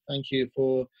 thank you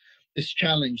for this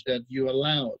challenge that you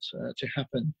allowed to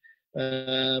happen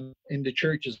in the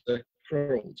churches that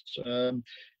world.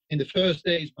 In the first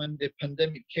days when the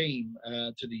pandemic came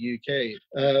to the UK,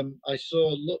 I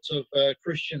saw lots of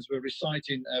Christians were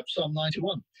reciting Psalm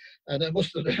 91, and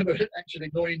most of them were actually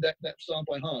knowing that psalm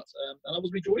by heart, and I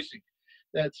was rejoicing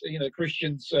that, you know,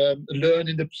 Christians learn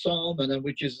in the psalm, and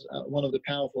which is one of the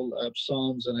powerful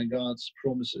psalms and God's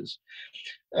promises.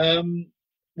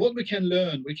 What we can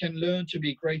learn to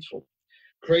be grateful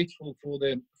for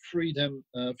the freedom,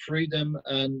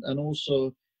 and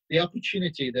also the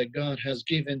opportunity that God has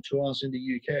given to us in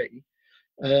the UK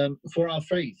for our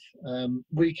faith.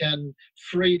 We can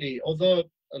freely, although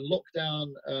a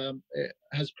lockdown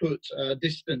has put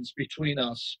distance between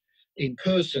us in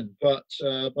person, but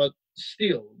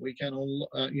still we can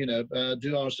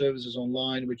do our services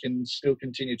online. We can still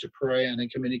continue to pray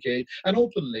and communicate and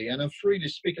openly and freely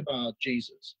speak about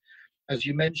Jesus. As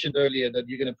you mentioned earlier, that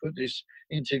you're going to put this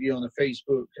interview on a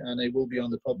Facebook and it will be on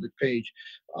the public page.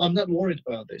 I'm not worried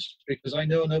about this because I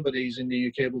know nobody's in the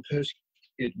UK will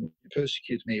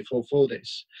persecute me for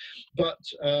this. But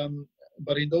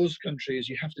in those countries,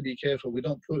 you have to be careful. We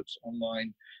don't put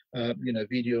online,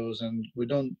 videos, and we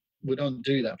don't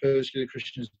do that. Persecuted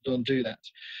Christians don't do that.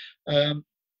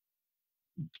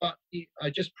 But I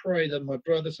just pray that my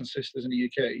brothers and sisters in the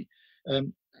UK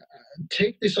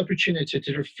take this opportunity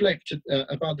to reflect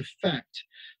about the fact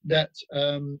that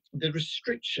the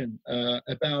restriction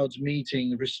about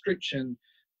meeting, restriction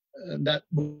that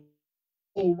will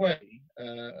go away,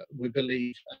 we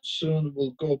believe, and soon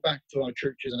we'll go back to our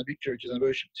churches and the big churches and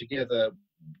worship together.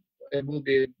 It will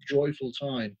be a joyful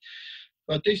time.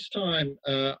 But this time,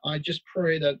 I just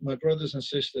pray that my brothers and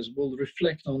sisters will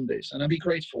reflect on this, and I'll be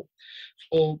grateful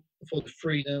for the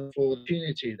freedom, for the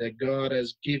opportunity that God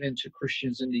has given to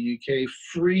Christians in the UK,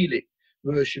 freely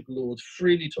worship Lord,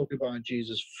 freely talk about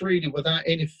Jesus, freely without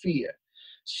any fear,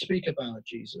 speak about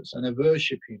Jesus and I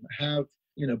worship Him, have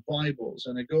Bibles,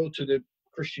 and I go to the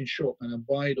Christian shop and I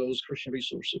buy those Christian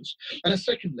resources. And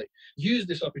secondly, use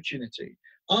this opportunity.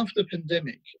 After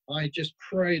pandemic, I just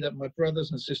pray that my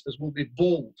brothers and sisters will be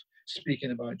bold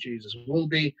speaking about Jesus, will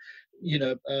be,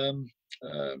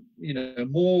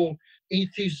 more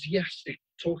enthusiastic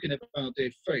talking about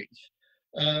their faith,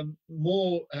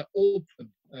 more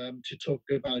open to talk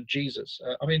about Jesus.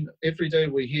 Every day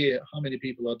we hear how many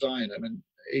people are dying.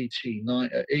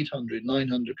 800,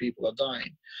 900 people are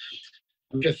dying.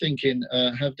 I'm just thinking,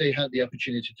 have they had the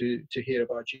opportunity to hear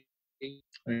about Jesus?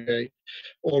 Okay,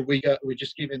 or we're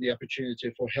just given the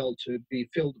opportunity for hell to be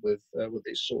filled with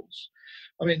these souls.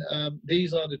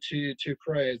 These are the two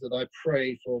prayers that I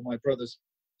pray for my brothers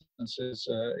and sisters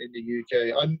in the UK.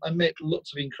 I met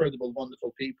lots of incredible,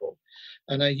 wonderful people,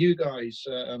 and you guys,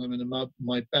 and I'm in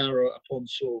my Barrow upon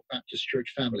Soar Baptist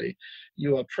Church family.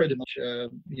 You are pretty much,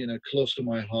 close to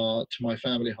my heart, to my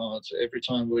family hearts. Every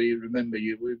time we remember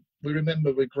you, we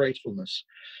remember with gratefulness.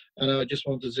 And I just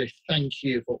want to say thank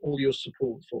you for all your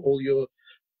support, for all your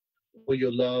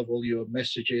love, all your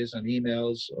messages and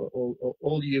emails,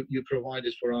 all you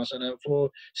provided for us, and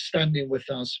for standing with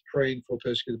us, praying for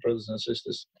persecuted brothers and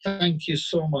sisters. Thank you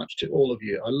so much to all of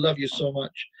you. I love you so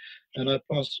much, and I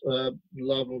pass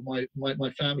love of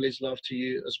my family's love to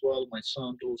you as well, my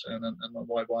son, daughter, and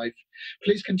my wife.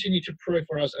 Please continue to pray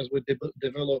for us as we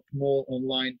develop more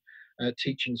online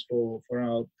teachings for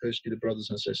our persecuted brothers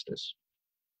and sisters.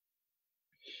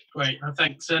 Great,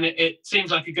 thanks. And it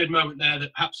seems like a good moment there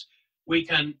that perhaps we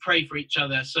can pray for each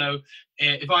other. So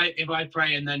if I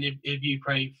pray, and then if you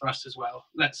pray for us as well,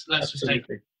 let's just take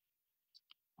it.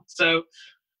 So,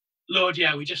 Lord,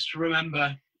 we just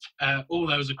remember all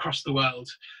those across the world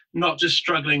not just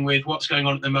struggling with what's going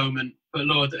on at the moment, but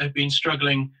Lord, that have been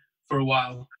struggling for a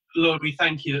while. Lord, we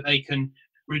thank you that they can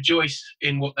rejoice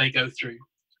in what they go through.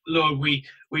 Lord, we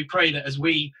pray that as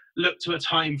we look to a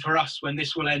time for us when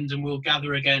this will end and we'll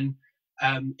gather again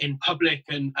in public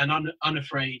and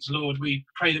unafraid, Lord, we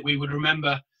pray that we would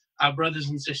remember our brothers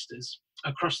and sisters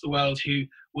across the world who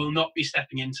will not be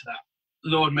stepping into that.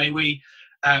 Lord, may we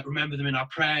remember them in our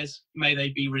prayers. May they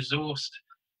be resourced.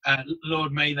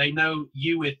 Lord, may they know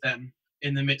you with them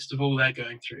in the midst of all they're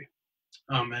going through.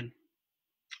 Amen.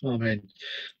 Amen.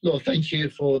 Lord, thank you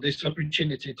for this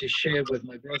opportunity to share with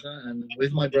my brother and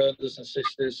with my brothers and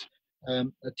sisters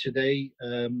today,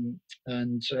 and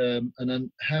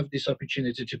then have this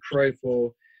opportunity to pray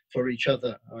for each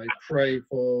other. I pray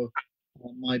for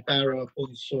my Barrow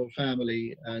also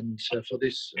family and for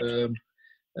this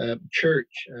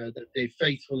church, that they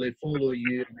faithfully follow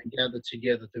you and gather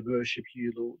together to worship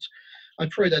you, Lord. I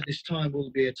pray that this time will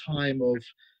be a time of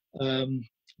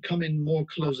coming more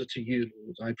closer to you,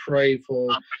 Lord. I pray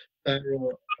for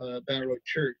Barrow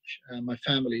Church and my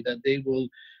family, that they will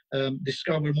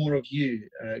discover more of you,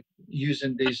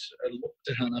 using this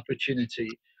lockdown opportunity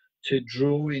to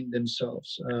draw in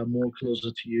themselves more closer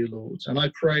to you, Lord. And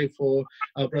I pray for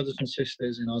our brothers and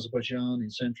sisters in Azerbaijan, in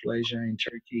Central Asia, in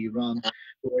Turkey, Iran,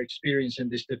 who are experiencing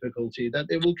this difficulty, that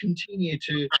they will continue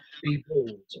to be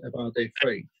bold about their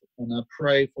faith. And I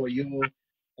pray for your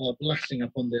blessing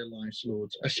upon their lives,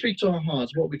 Lord. I speak to our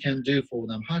hearts what we can do for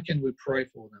them. How can we pray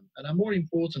for them? And more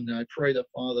importantly, I pray that,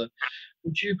 Father,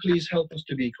 would you please help us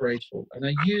to be grateful? And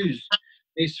I use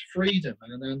this freedom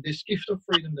and this gift of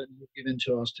freedom that you've given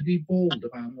to us to be bold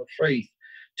about our faith,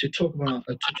 to talk with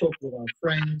our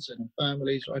friends and our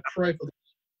families. I pray for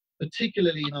this,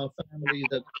 particularly in our families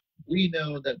that we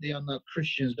know that they are not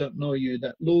Christians, don't know you,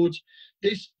 that, Lord,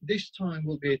 this time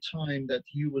will be a time that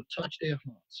you would touch their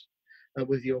hearts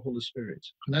with your Holy Spirit.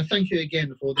 And I thank you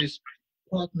again for this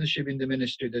partnership in the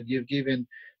ministry that you've given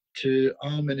to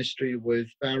our ministry with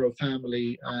Barrow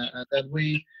family, and that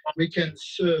we can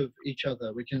serve each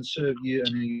other, we can serve you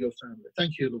and your family.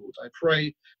 Thank you, Lord. I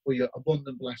pray for your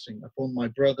abundant blessing upon my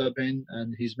brother Ben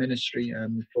and his ministry,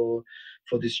 and for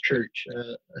this church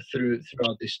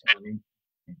throughout this time.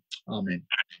 Amen.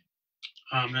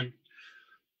 Amen.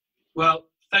 Well,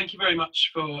 thank you very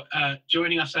much for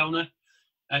joining us, Elna.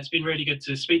 It's been really good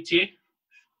to speak to you.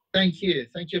 Thank you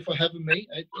for having me.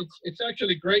 It's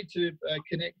actually great to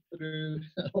connect through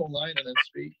online and then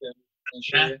speak and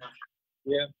share.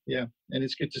 Yeah, and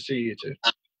it's good to see you too.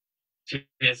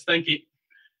 Cheers. Thank you.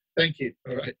 Thank you.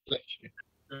 All right. Bless you.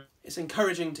 It's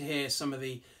encouraging to hear some of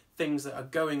the things that are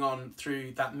going on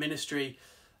through that ministry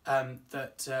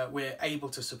that we're able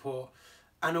to support,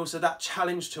 and also that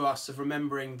challenge to us of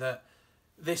remembering that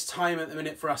this time at the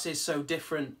minute for us is so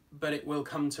different, but it will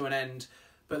come to an end.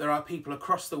 But there are people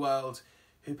across the world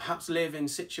who perhaps live in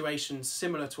situations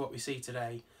similar to what we see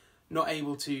today, not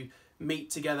able to meet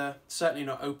together, certainly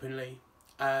not openly,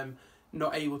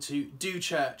 not able to do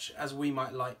church as we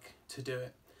might like to do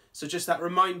it. So just that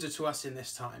reminder to us in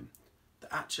this time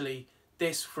that actually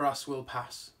this for us will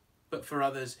pass, but for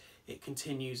others it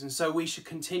continues. And so we should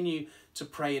continue to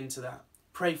pray into that.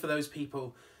 Pray for those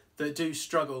people that do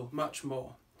struggle much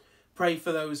more. Pray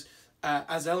for those,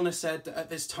 as Elna said, that at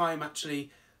this time actually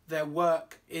their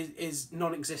work is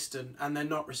non-existent and they're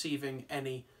not receiving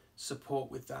any support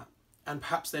with that. And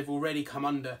perhaps they've already come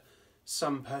under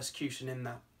some persecution in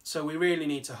that. So we really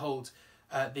need to hold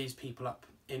these people up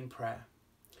in prayer.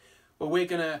 Well, we're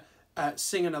going to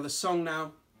sing another song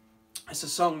now. It's a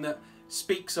song that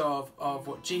speaks of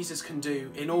what Jesus can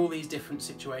do in all these different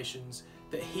situations,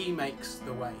 that he makes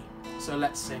the way. So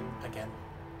let's sing again.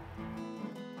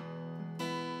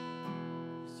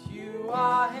 You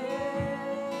are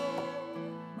here,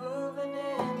 moving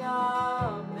in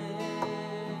our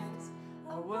midst.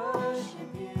 I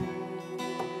worship you,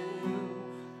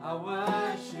 I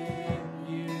worship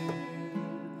you.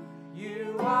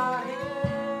 You are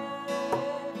here,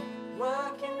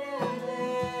 working in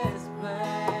this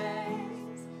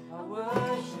place. I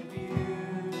worship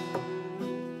you,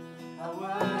 I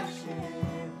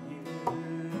worship you.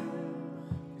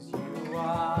 'Cause you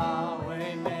are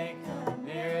way maker,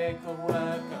 miracle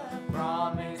worker,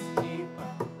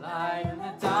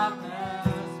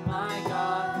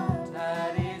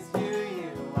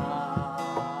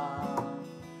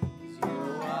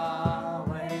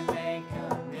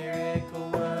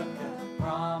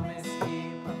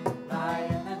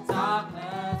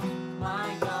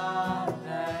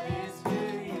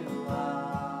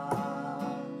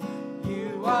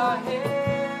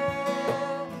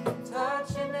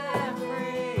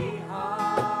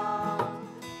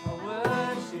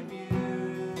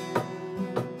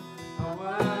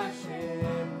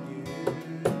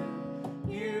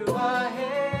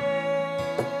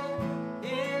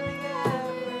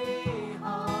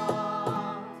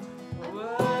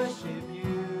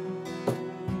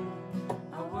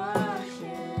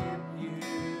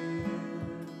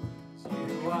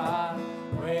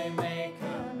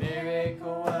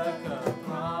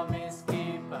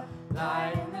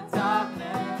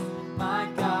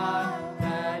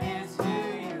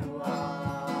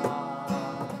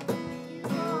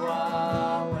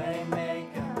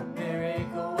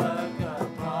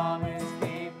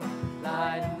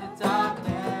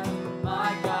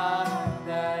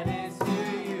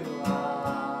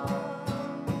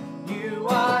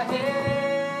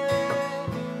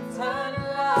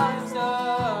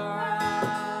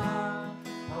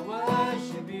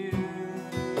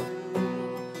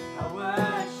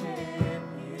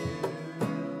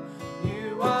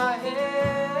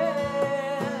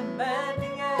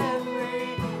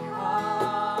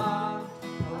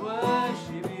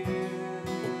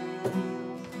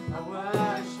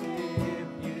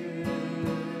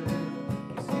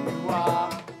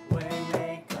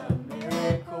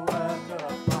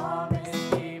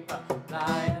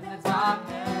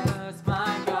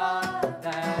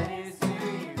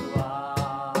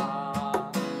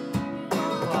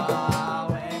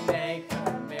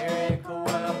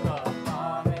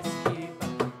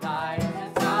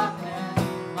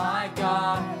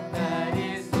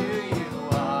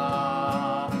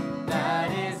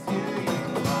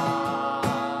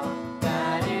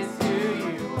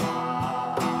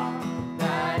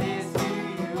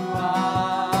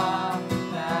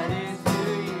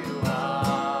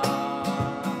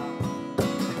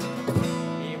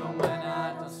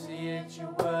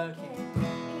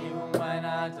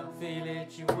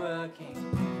 working.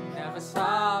 You never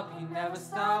stop, you never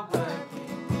stop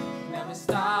working. You never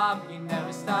stop, you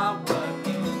never stop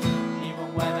working.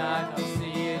 Even when I don't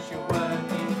see it, you're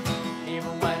working.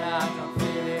 Even when I don't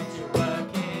feel it, you're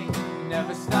working. You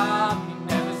never stop, you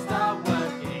never stop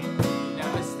working. You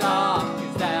never stop,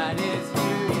 'cause that is who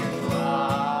you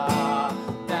are.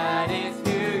 That is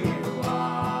who you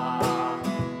are.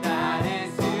 That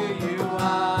is who you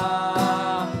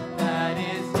are. That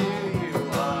is who you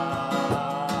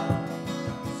are.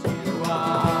 'Cause you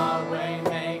are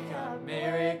waymaker,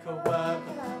 miracle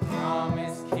worker,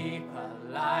 promise keeper,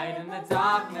 light in the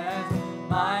darkness.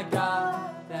 My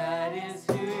God, that is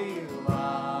who you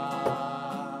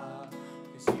are.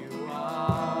 'Cause you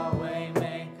are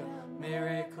waymaker,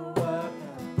 miracle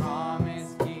worker,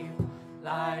 promise keeper,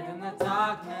 light in the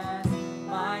darkness.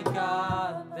 My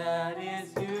God, that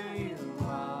is who you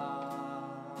are.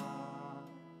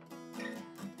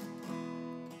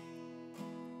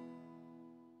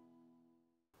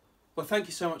 Well, thank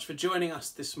you so much for joining us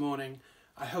this morning.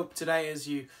 I hope today, as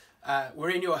you were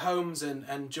in your homes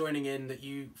and joining in, that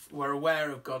you were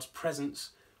aware of God's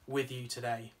presence with you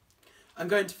today. I'm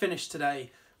going to finish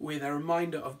today with a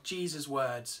reminder of Jesus'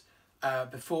 words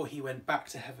before he went back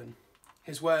to heaven.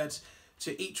 His words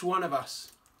to each one of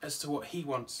us as to what he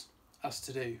wants us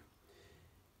to do.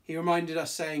 He reminded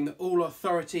us, saying that all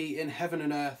authority in heaven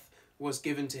and earth was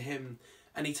given to him.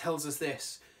 And he tells us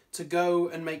this: to go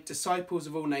and make disciples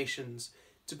of all nations,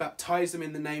 to baptize them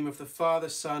in the name of the Father,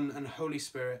 Son, and Holy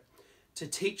Spirit, to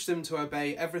teach them to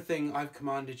obey everything I've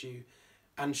commanded you.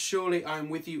 And surely I am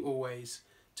with you always,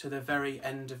 to the very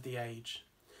end of the age.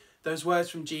 Those words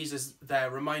from Jesus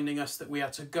there, reminding us that we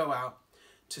are to go out,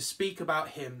 to speak about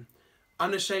him,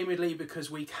 unashamedly, because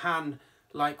we can,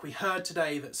 like we heard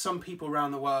today, that some people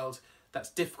around the world,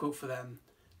 that's difficult for them.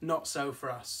 Not so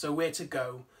for us. So we're to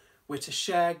go. We're to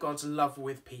share God's love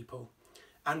with people.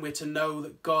 And we're to know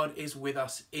that God is with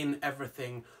us in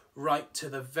everything, right to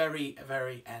the very,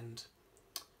 very end.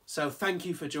 So thank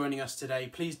you for joining us today.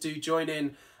 Please do join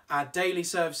in our daily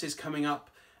services coming up,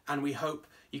 and we hope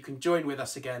you can join with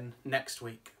us again next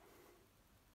week.